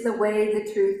who is the way,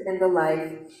 the truth, and the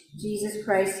life, Jesus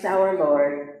Christ our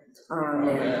Lord.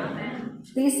 Amen. Amen.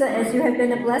 Lisa, as you have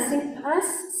been a blessing to us,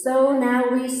 so now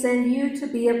we send you to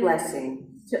be a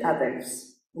blessing to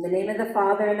others. In the name of the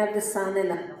Father, and of the Son,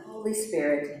 and of the Holy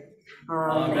Spirit.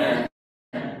 Amen.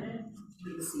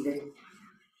 Be seated.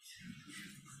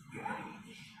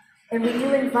 And we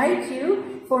do invite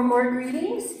you for more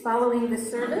greetings following the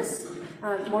service,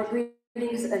 more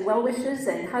greetings and well wishes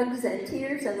and hugs and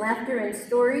tears and laughter and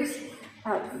stories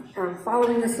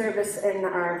following the service in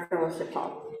our fellowship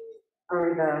hall.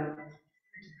 Or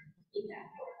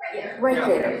right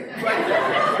there.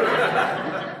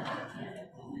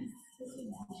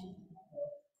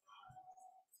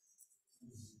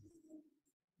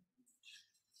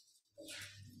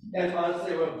 And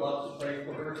honestly, I would love to pray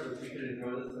for her so she could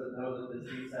enjoy this, but know that the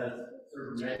disease has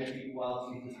served many people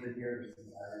while she's just been here.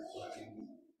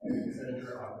 And send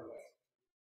her on her way.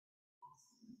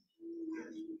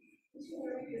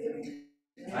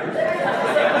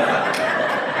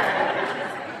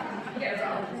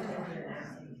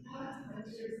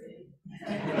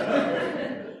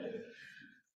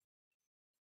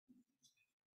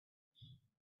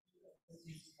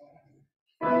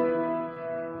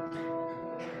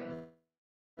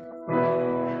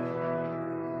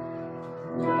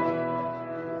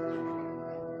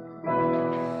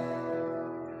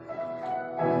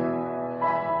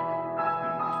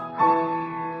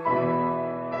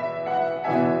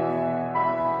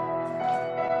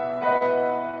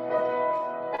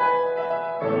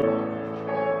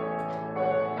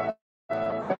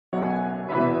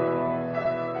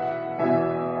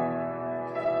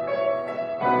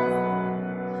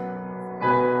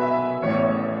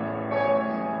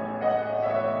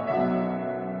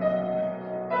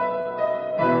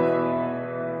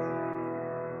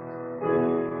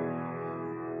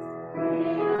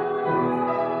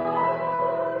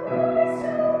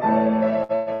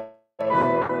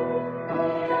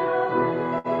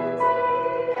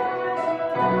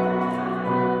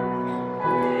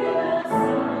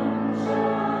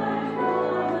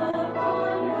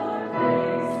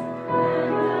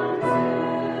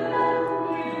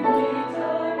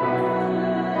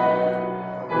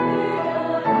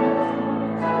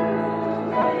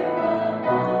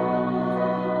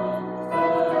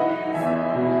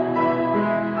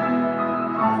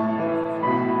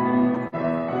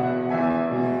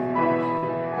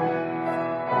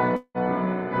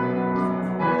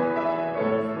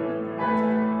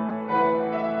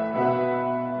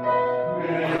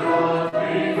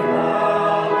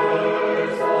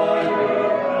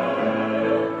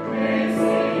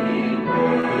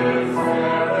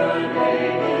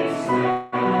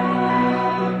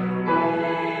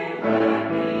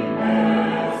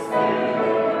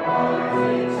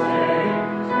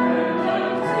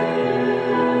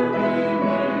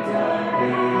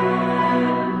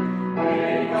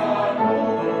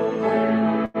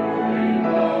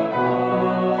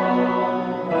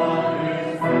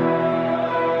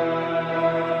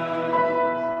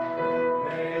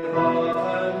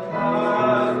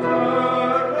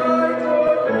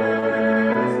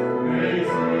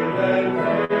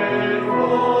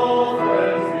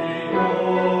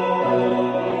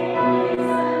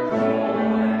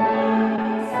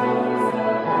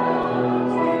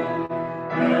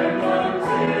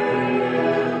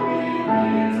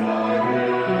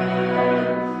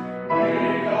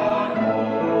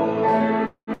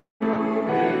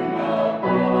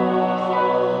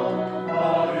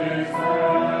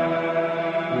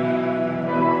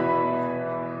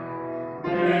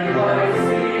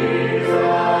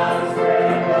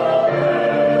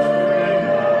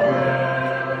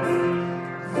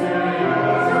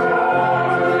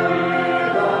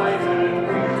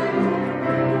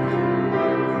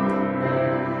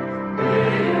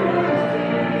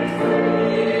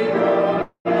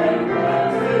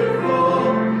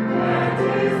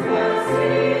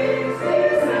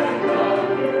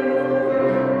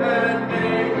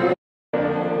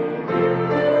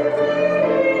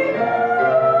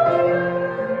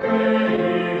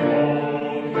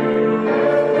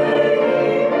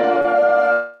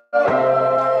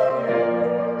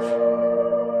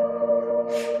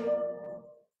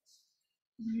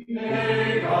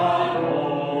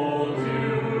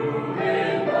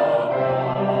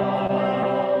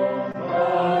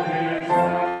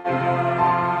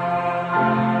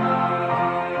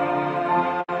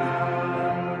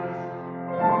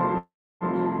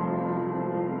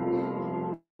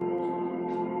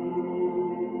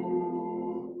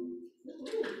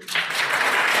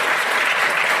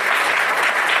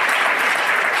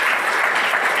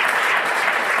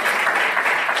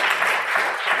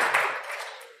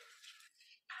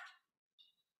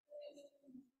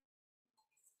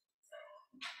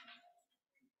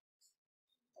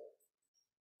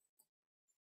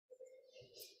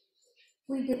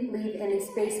 We didn't leave any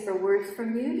space for words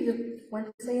from you. Do you want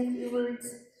to say a few words?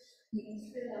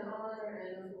 It's been an honor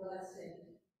and a blessing.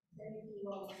 Thank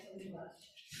you all so much.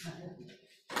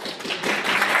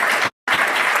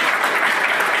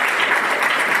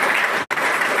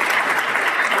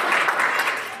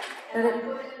 Let it-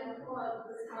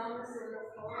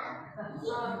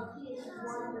 He is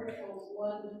wonderful,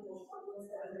 wonderful,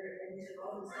 and he's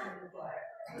always on the fire.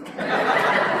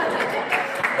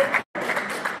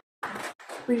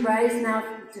 We rise now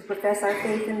to profess our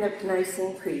faith in the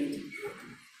Nicene Creed.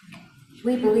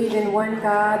 We believe in one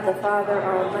God, the Father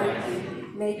Almighty,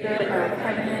 maker of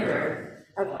heaven and earth,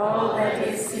 of all that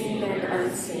is seen and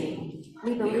unseen.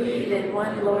 We believe in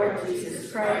one Lord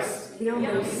Jesus Christ, the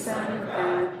only Son of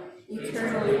God,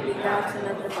 eternally begotten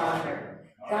of the Father,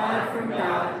 God from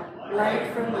God,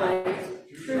 light from light,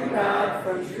 true God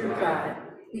from true God,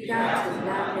 begotten,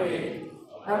 not made,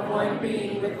 of one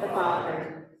being with the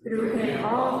Father. Through him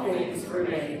all things were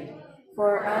made.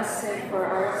 For us and for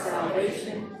our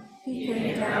salvation, he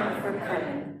came down from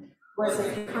heaven, was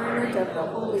incarnate of the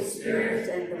Holy Spirit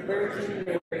and the Virgin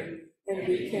Mary, and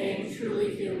became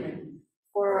truly human.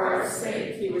 For our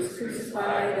sake he was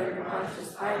crucified under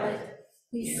Pontius Pilate.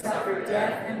 He suffered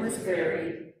death and was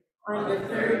buried. On the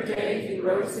third day he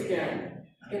rose again,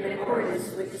 in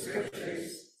accordance with the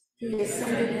Scriptures. He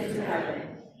ascended into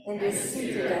heaven, and is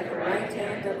seated at the right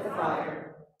hand of the Father.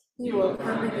 He will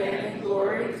come again in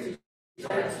glory to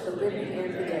judge the living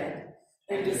and the dead,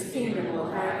 and his kingdom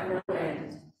will have no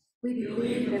end. We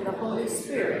believe in the Holy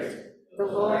Spirit, the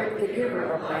Lord, the giver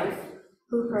of life,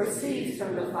 who proceeds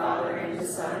from the Father and the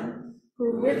Son,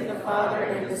 who with the Father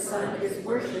and the Son is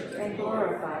worshipped and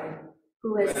glorified,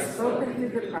 who has spoken through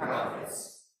the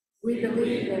prophets. We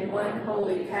believe in one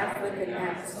holy Catholic and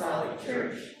Apostolic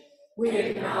Church. We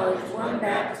acknowledge one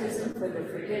baptism for the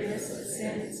forgiveness of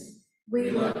sins. We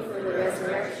look for the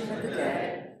resurrection of the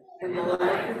dead and the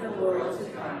life of the world to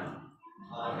come.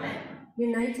 Amen.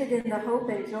 United in the hope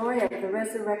and joy of the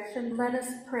resurrection, let us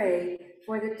pray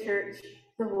for the church,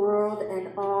 the world,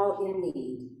 and all in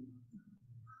need.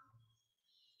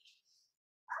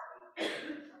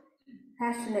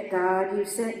 Passionate God, you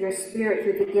sent your Spirit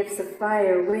through the gifts of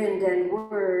fire, wind, and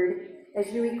word.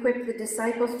 As you equip the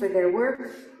disciples for their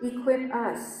work, equip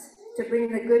us to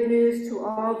bring the good news to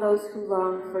all those who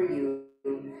long for you.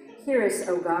 Hear us,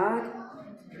 O God.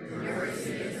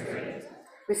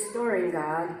 Restoring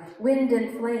God, wind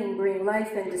and flame bring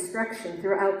life and destruction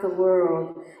throughout the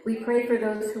world. We pray for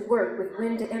those who work with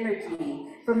wind energy,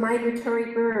 for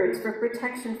migratory birds, for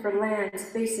protection for lands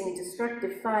facing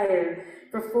destructive fire,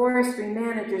 for forestry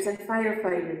managers and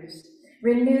firefighters.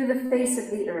 Renew the face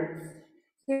of the earth.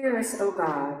 Hear us, O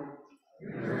God.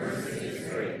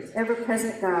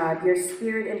 Ever-present God, your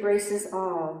Spirit embraces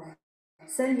all.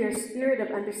 Send your spirit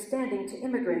of understanding to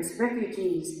immigrants,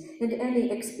 refugees, and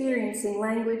any experiencing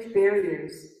language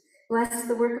barriers. Bless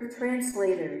the work of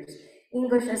translators,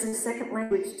 English as a second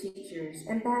language teachers,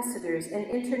 ambassadors, and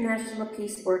international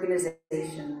peace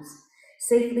organizations.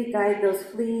 Safely guide those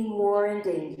fleeing war and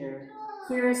danger.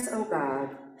 Hear us, O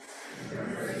God.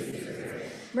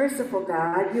 Merciful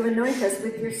God, you anoint us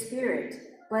with your Spirit.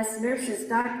 Bless nurses,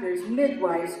 doctors,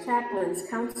 midwives, chaplains,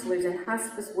 counselors, and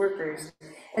hospice workers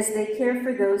as they care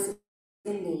for those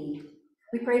in need.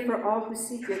 We pray for all who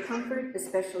seek your comfort,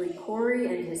 especially Corey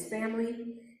and his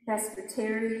family, Pastor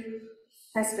Terry,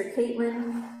 Pastor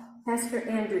Caitlin, Pastor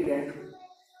Andrea,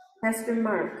 Pastor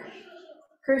Mark,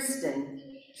 Kirsten,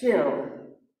 Jill,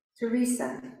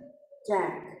 Teresa,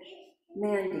 Jack,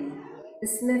 Mandy, the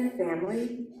Smith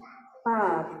family,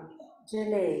 Bob,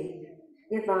 Janae,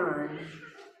 Yvonne,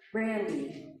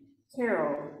 Randy,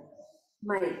 Carol,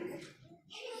 Mike,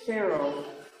 Cheryl,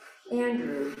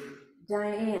 Andrew,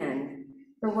 Diane,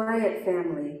 the Wyatt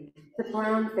family, the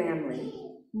Brown family,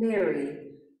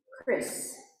 Mary,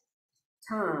 Chris,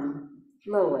 Tom,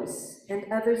 Lois,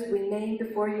 and others we name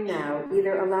before you now,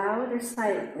 either aloud or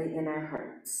silently in our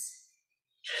hearts.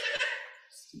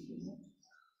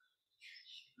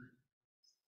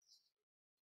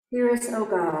 Hear us, O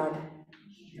God.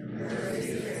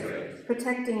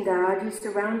 Protecting God, you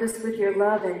surround us with your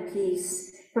love and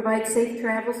peace. Provide safe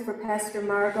travels for Pastor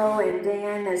Margot and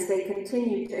Dan as they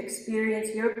continue to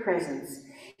experience your presence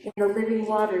in the living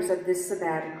waters of this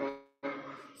sabbatical.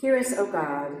 Hear us, O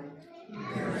God.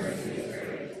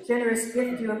 Generous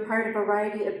gift, you impart a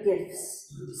variety of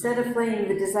gifts. Set aflame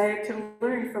the desire to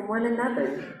learn from one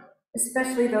another,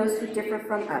 especially those who differ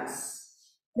from us.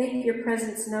 Make your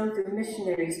presence known through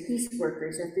missionaries, peace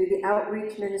workers, and through the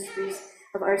outreach ministries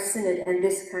of our synod and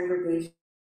this congregation.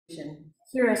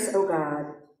 Hear us, O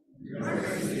God.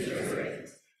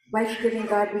 Life-giving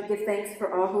God, we give thanks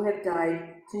for all who have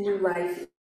died to new life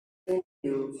in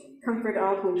you. Comfort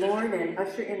all who mourn and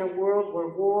usher in a world where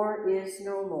war is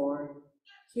no more.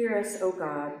 Hear us, O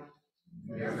God.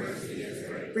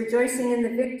 Rejoicing in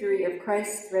the victory of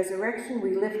Christ's resurrection,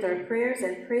 we lift our prayers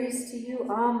and praise to you,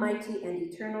 Almighty and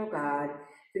eternal God,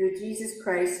 through Jesus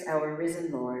Christ, our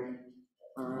risen Lord.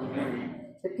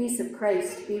 Amen. The peace of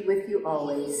Christ be with you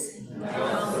always.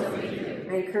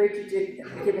 I encourage you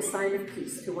to give a sign of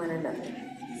peace to one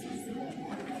another.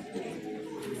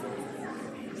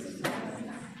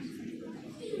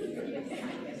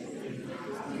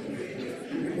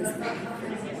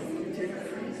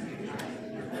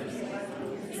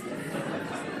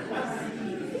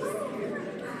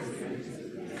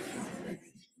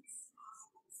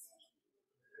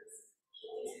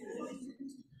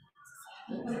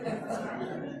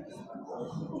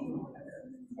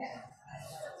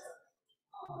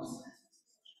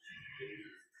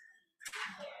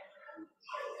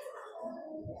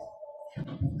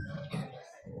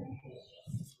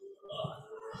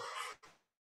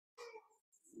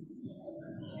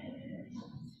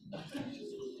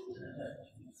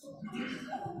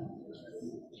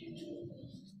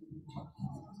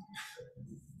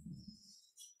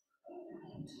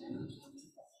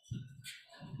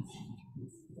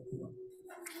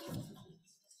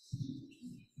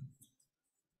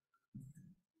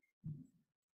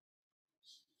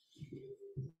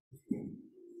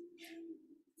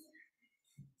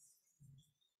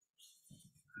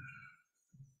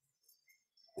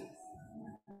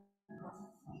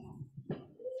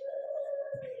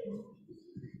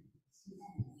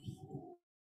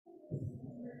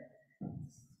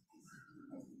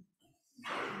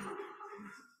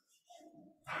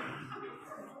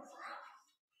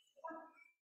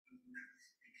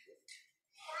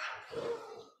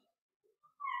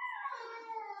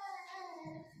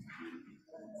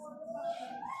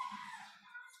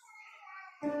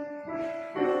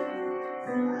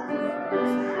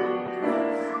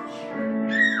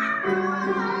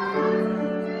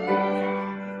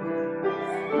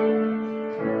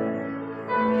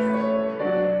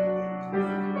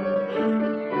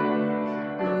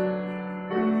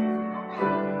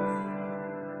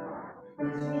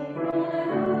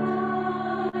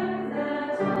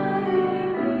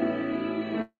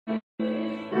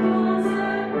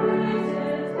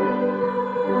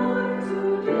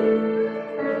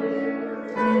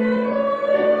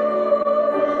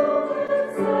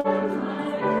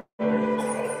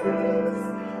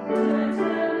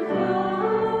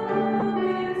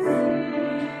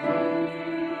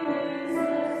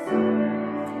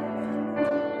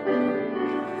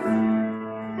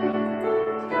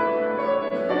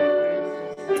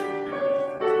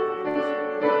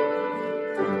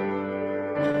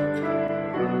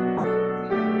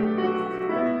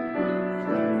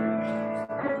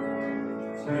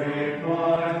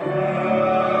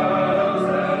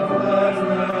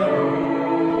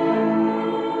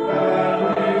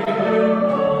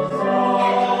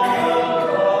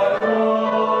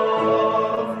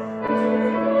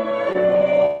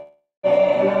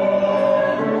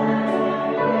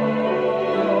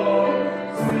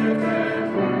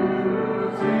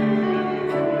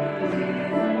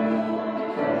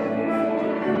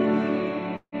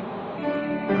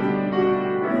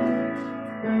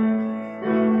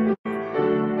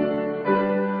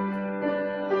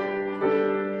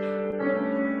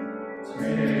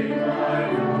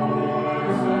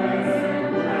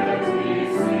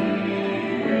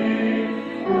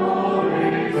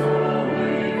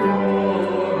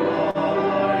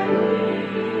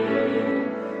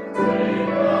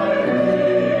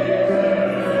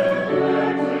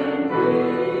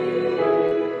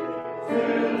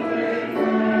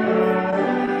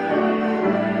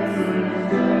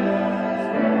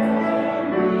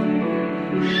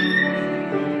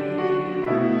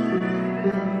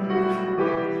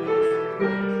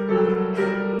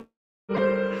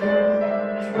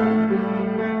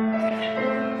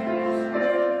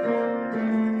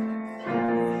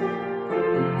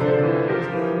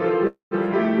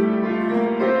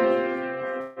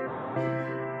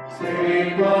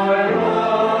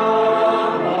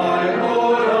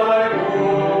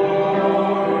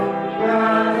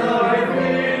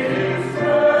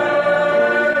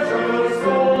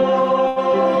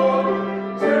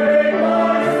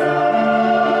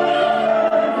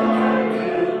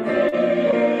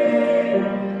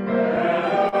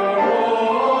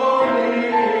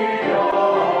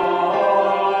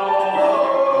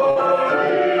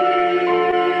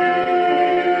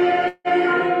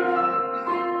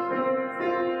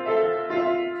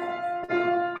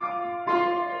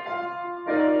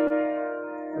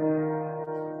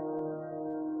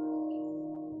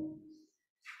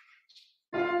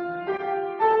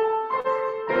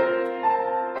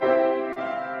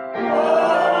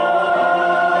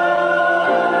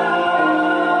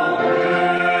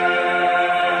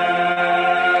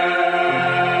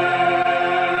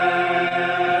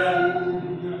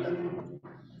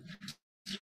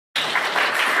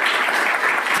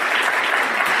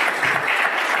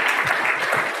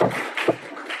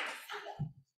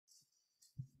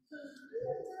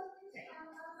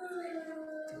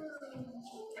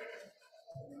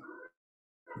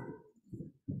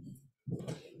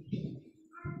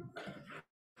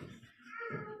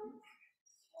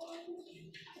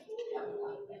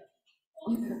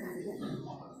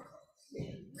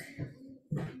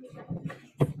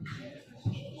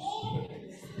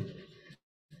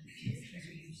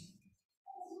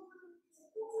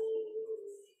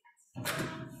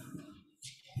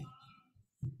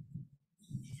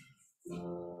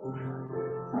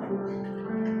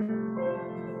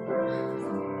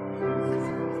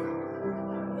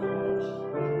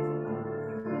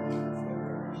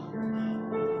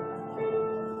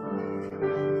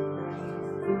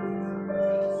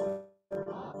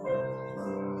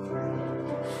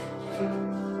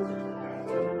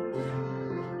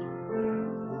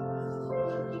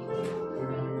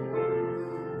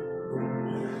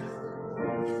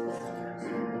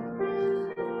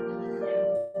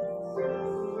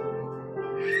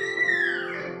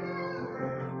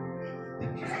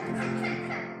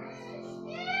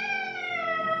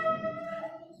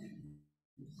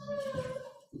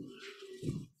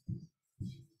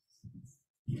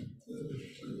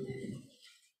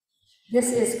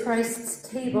 This is Christ's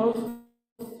table.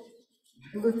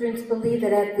 Lutherans believe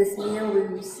that at this meal we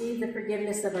receive the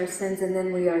forgiveness of our sins and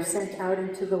then we are sent out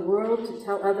into the world to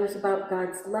tell others about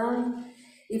God's love.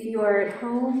 If you are at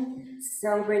home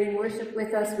celebrating worship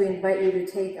with us, we invite you to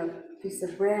take a piece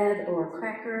of bread or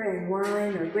cracker and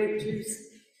wine or grape juice,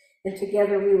 and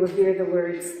together we will hear the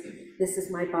words, "This is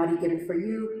my body given for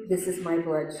you, this is my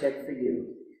blood shed for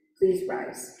you." Please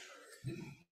rise.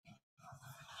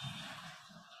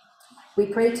 We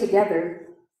pray together.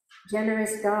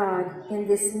 Generous God, in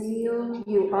this meal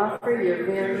you offer your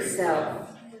very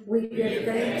self. We give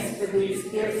thanks for these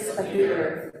gifts of the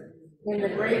earth. In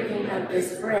the breaking of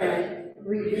this bread,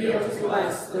 reveal to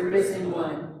us the risen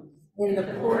one. In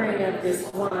the pouring of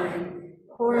this wine,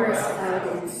 pour us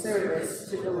out in service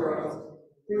to the world.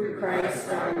 Through Christ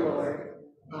our Lord.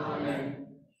 Amen.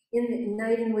 In the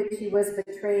night in which he was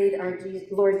betrayed, our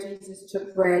Lord Jesus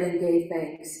took bread and gave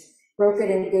thanks, broke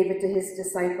it and gave it to his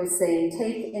disciples, saying,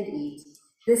 "Take and eat.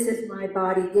 This is my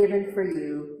body given for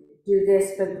you. Do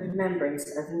this for the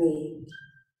remembrance of me."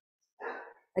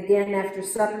 Again, after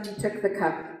supper, he took the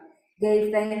cup,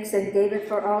 gave thanks, and gave it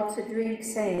for all to drink,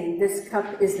 saying, "This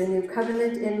cup is the new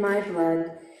covenant in my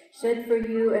blood, shed for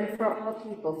you and for all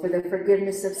people for the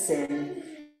forgiveness of sin.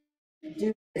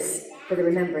 Do this for the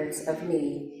remembrance of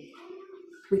me."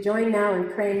 We join now in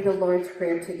praying the Lord's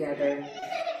Prayer together.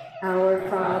 Our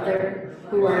Father,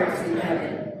 who art in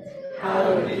heaven,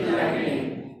 hallowed be thy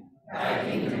name. Thy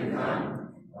kingdom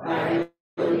come, thy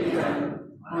will be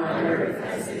done, on earth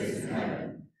as it is in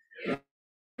heaven.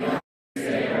 Give us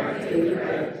today our daily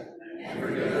bread, and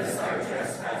forgive us our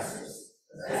trespasses,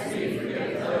 as we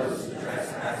forgive those who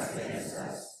trespass against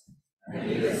us. And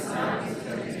lead us not into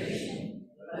temptation,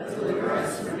 but deliver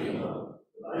us from evil.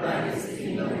 For thine is the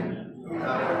kingdom, the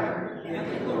power,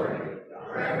 and the glory,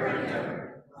 forever and ever.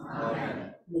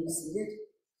 Amen. Be seated.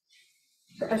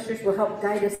 The ushers will help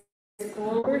guide us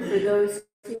forward. For those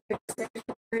who are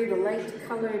sanctuary, the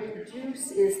light-colored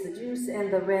juice is the juice,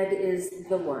 and the red is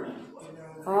the wine.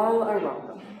 All are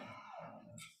welcome.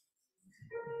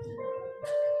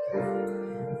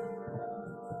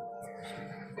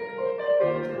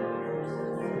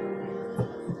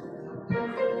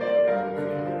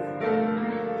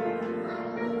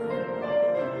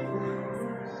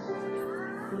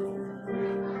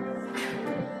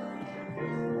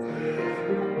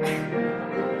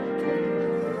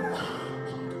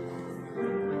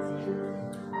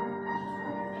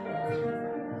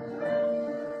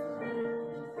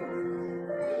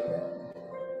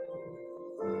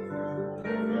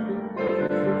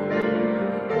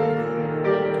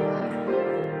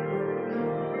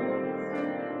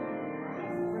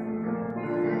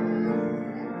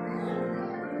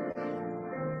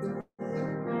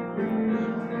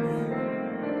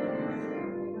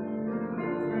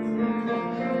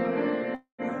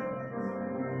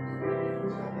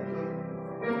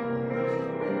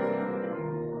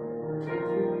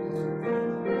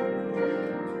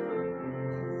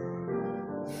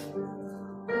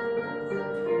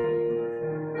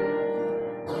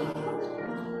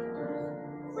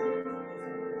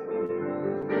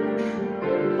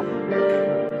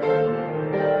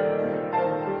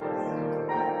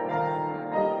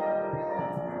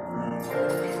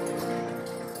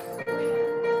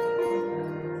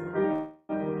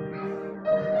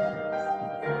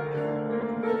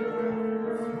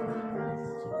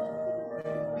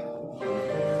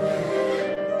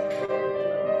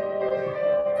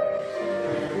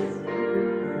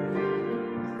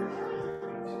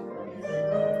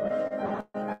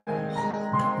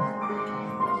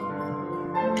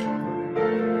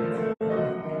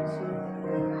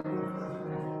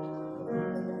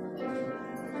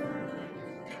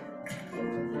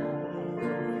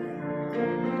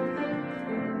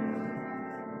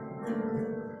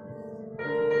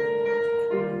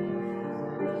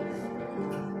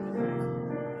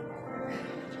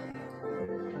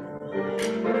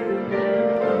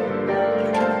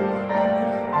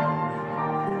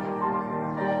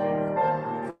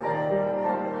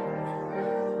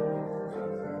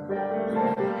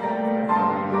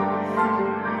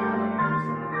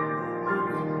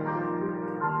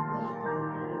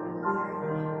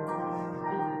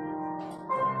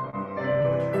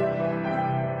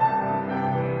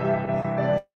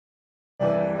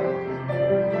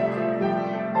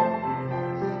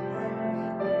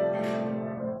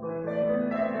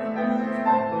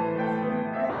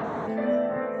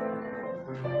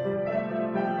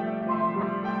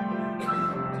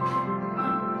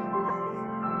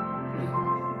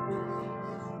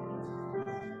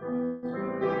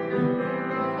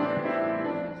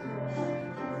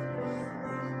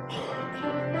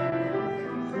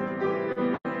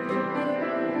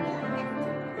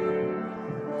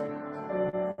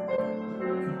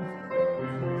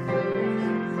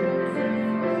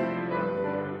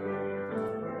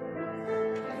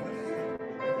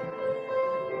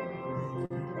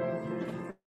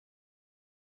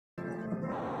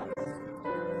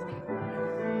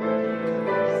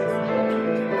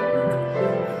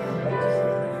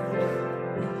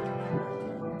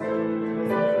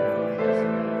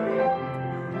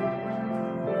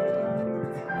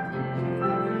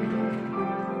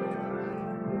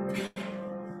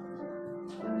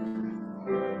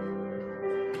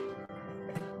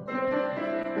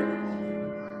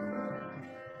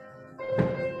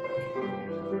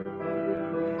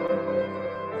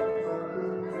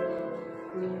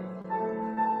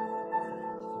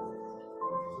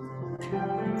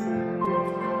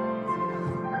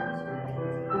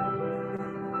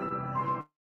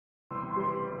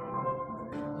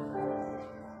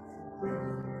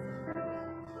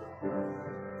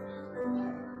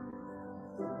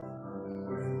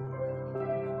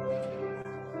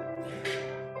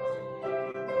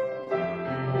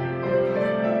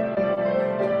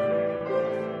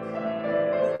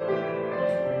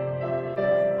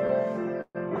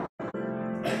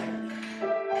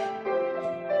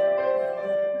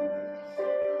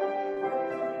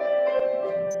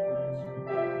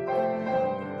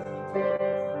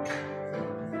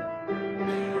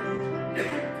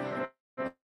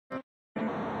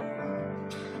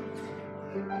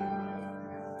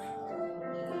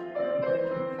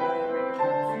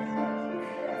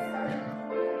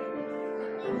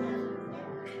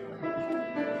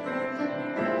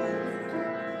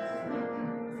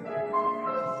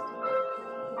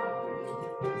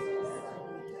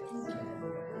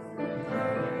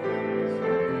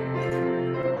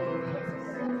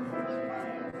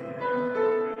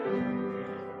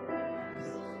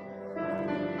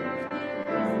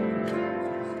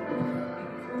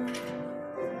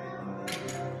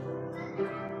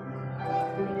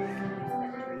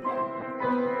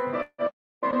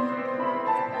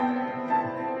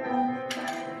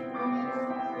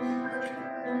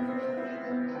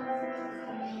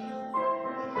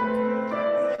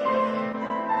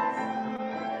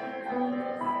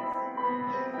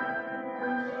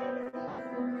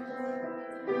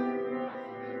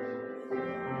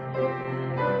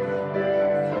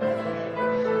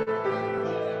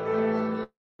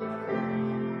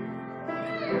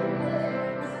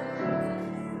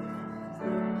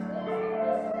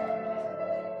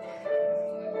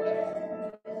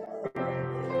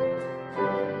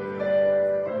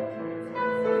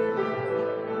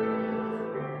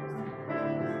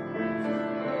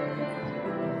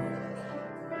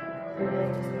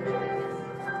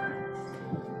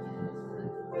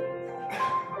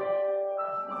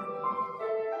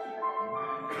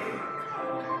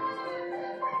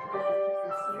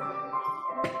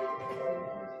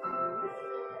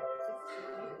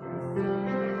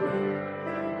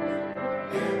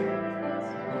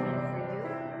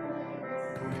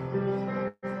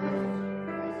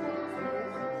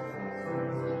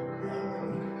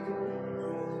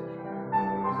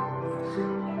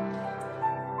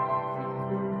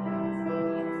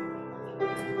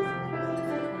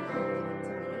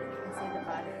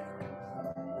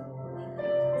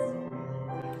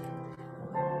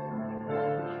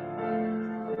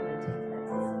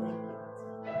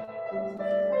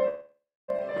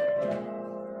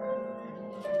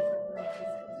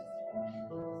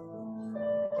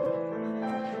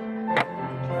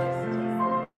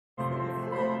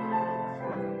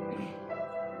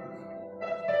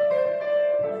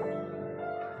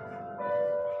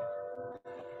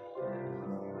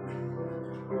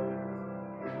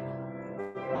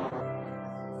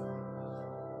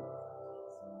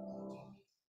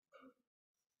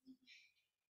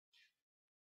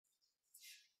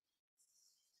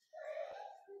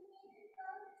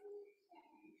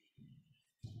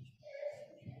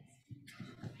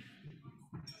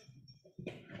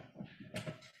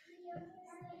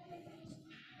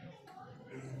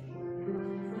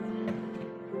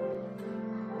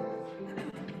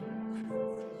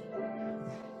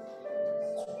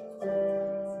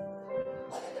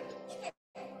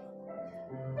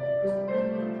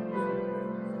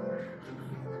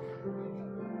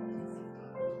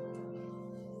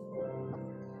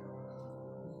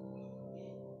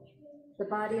 The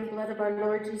body and blood of our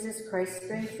Lord Jesus Christ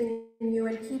strengthen you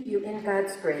and keep you in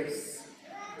God's grace.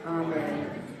 Amen.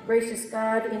 Gracious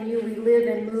God, in you we live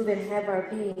and move and have our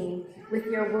being. With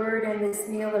your word and this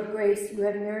meal of grace, you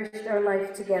have nourished our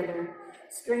life together.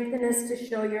 Strengthen us to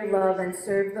show your love and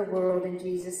serve the world in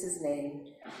Jesus' name.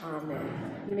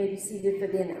 Amen. You may be seated for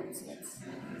the announcements.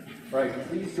 Right,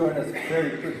 please join us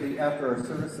very quickly after our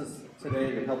services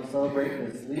today to help celebrate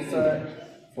Ms. Lisa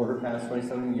for her past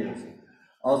 27 years.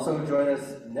 Also join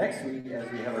us next week as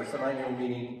we have our semi-annual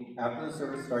meeting after the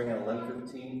service starting at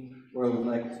 11:15, where we'll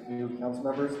elect new council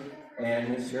members. And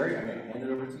Ms. Sherry, I'm going to hand it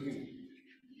over to you.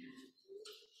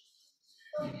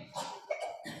 Good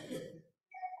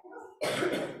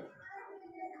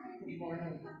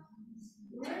morning.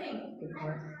 Good morning. Good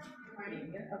morning.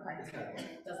 Okay.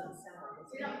 Doesn't sound like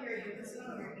it's. We don't hear you. We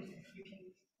don't hear you. You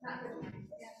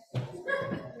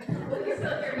can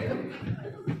still hear you.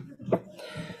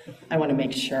 I want to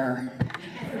make sure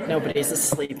nobody's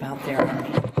asleep out there.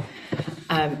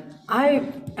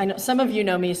 I know some of you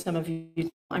know me, some of you don't.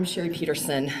 I'm Sherry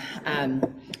Peterson,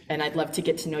 and I'd love to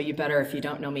get to know you better if you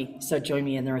don't know me, so join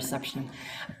me in the reception.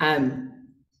 I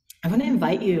want to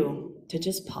invite you to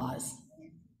just pause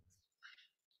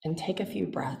and take a few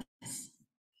breaths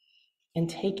and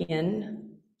take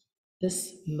in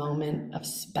this moment of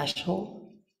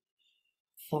special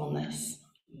fullness.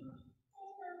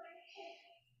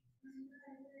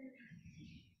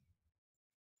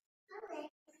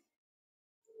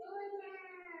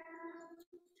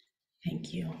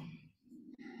 Thank you.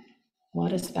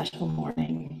 What a special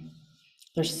morning.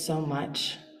 There's so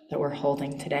much that we're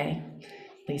holding today.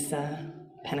 Lisa,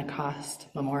 Pentecost,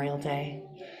 Memorial Day.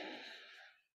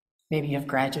 Maybe you have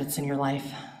graduates in your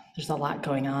life. There's a lot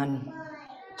going on.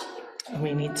 And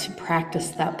we need to practice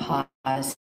that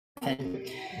pause. And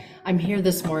I'm here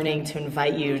this morning to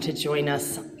invite you to join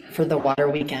us for the Water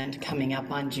Weekend coming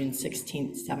up on June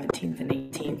 16th, 17th, and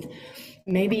 18th.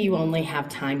 Maybe you only have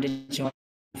time to join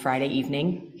Friday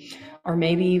evening, or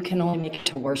maybe you can only make it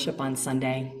to worship on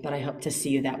Sunday, but I hope to see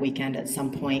you that weekend at some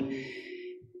point.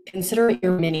 Consider it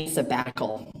your mini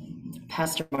sabbatical.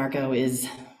 Pastor Margot is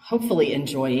hopefully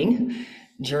enjoying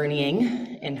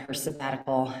journeying in her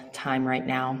sabbatical time right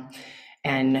now,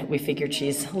 and we figured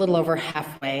she's a little over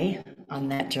halfway on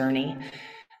that journey.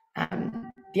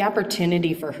 The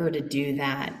opportunity for her to do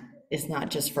that is not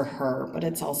just for her, but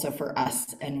it's also for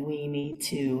us, and we need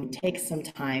to take some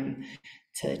time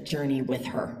to journey with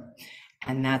her.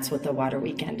 And that's what the Water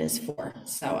Weekend is for.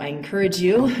 So I encourage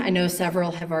you, I know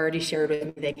several have already shared with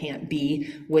me they can't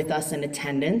be with us in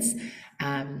attendance.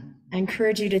 I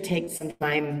encourage you to take some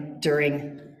time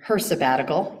during her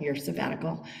sabbatical, your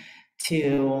sabbatical,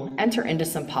 to enter into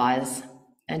some pause,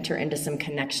 enter into some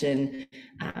connection,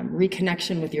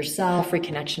 reconnection with yourself,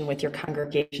 reconnection with your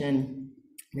congregation,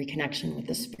 reconnection with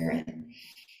the Spirit.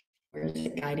 Where is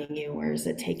it guiding you? Where is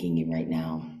it taking you right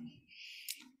now?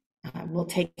 We'll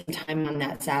take some time on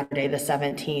that Saturday, the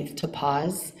 17th, to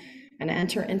pause and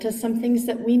enter into some things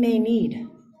that we may need.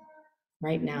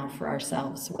 right now for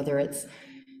ourselves, whether it's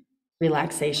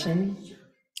relaxation,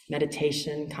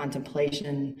 meditation,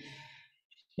 contemplation,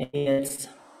 maybe it's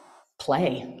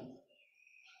play,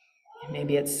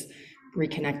 maybe it's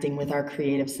reconnecting with our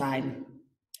creative side.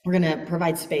 We're going to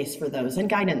provide space for those and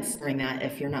guidance during that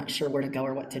if you're not sure where to go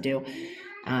or what to do.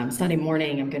 Sunday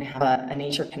morning, I'm going to have a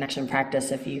nature connection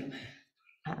practice. If you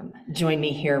join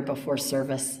me here before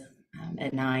service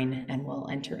at 9, and we'll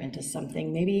enter into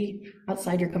something maybe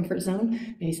outside your comfort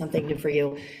zone, maybe something new for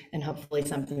you, and hopefully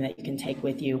something that you can take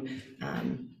with you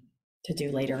to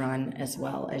do later on as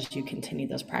well as you continue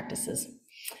those practices.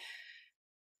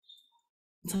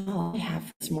 That's all I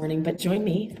have this morning, but join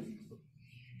me.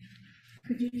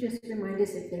 Could you just remind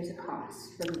us if there's a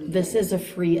cost for the weekend? This is a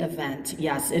free event.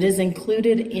 Yes, it is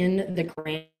included in the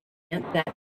grant that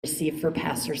we received for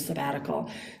pastor sabbatical.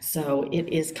 So it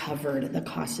is covered. The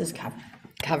cost is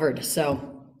covered.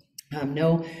 So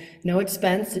no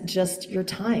expense, just your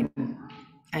time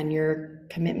and your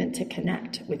commitment to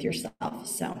connect with yourself.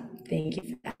 So thank you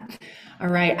for that. All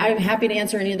right, I'm happy to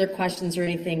answer any other questions or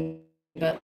anything,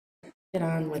 but get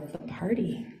on with the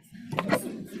party.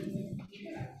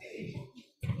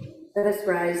 Let us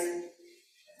rise.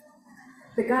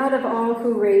 The God of all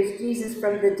who raised Jesus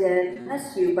from the dead,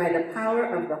 bless you by the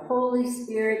power of the Holy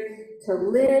Spirit to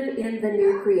live in the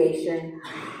new creation.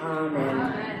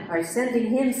 Amen. Our sending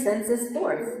hymn sends us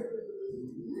forth.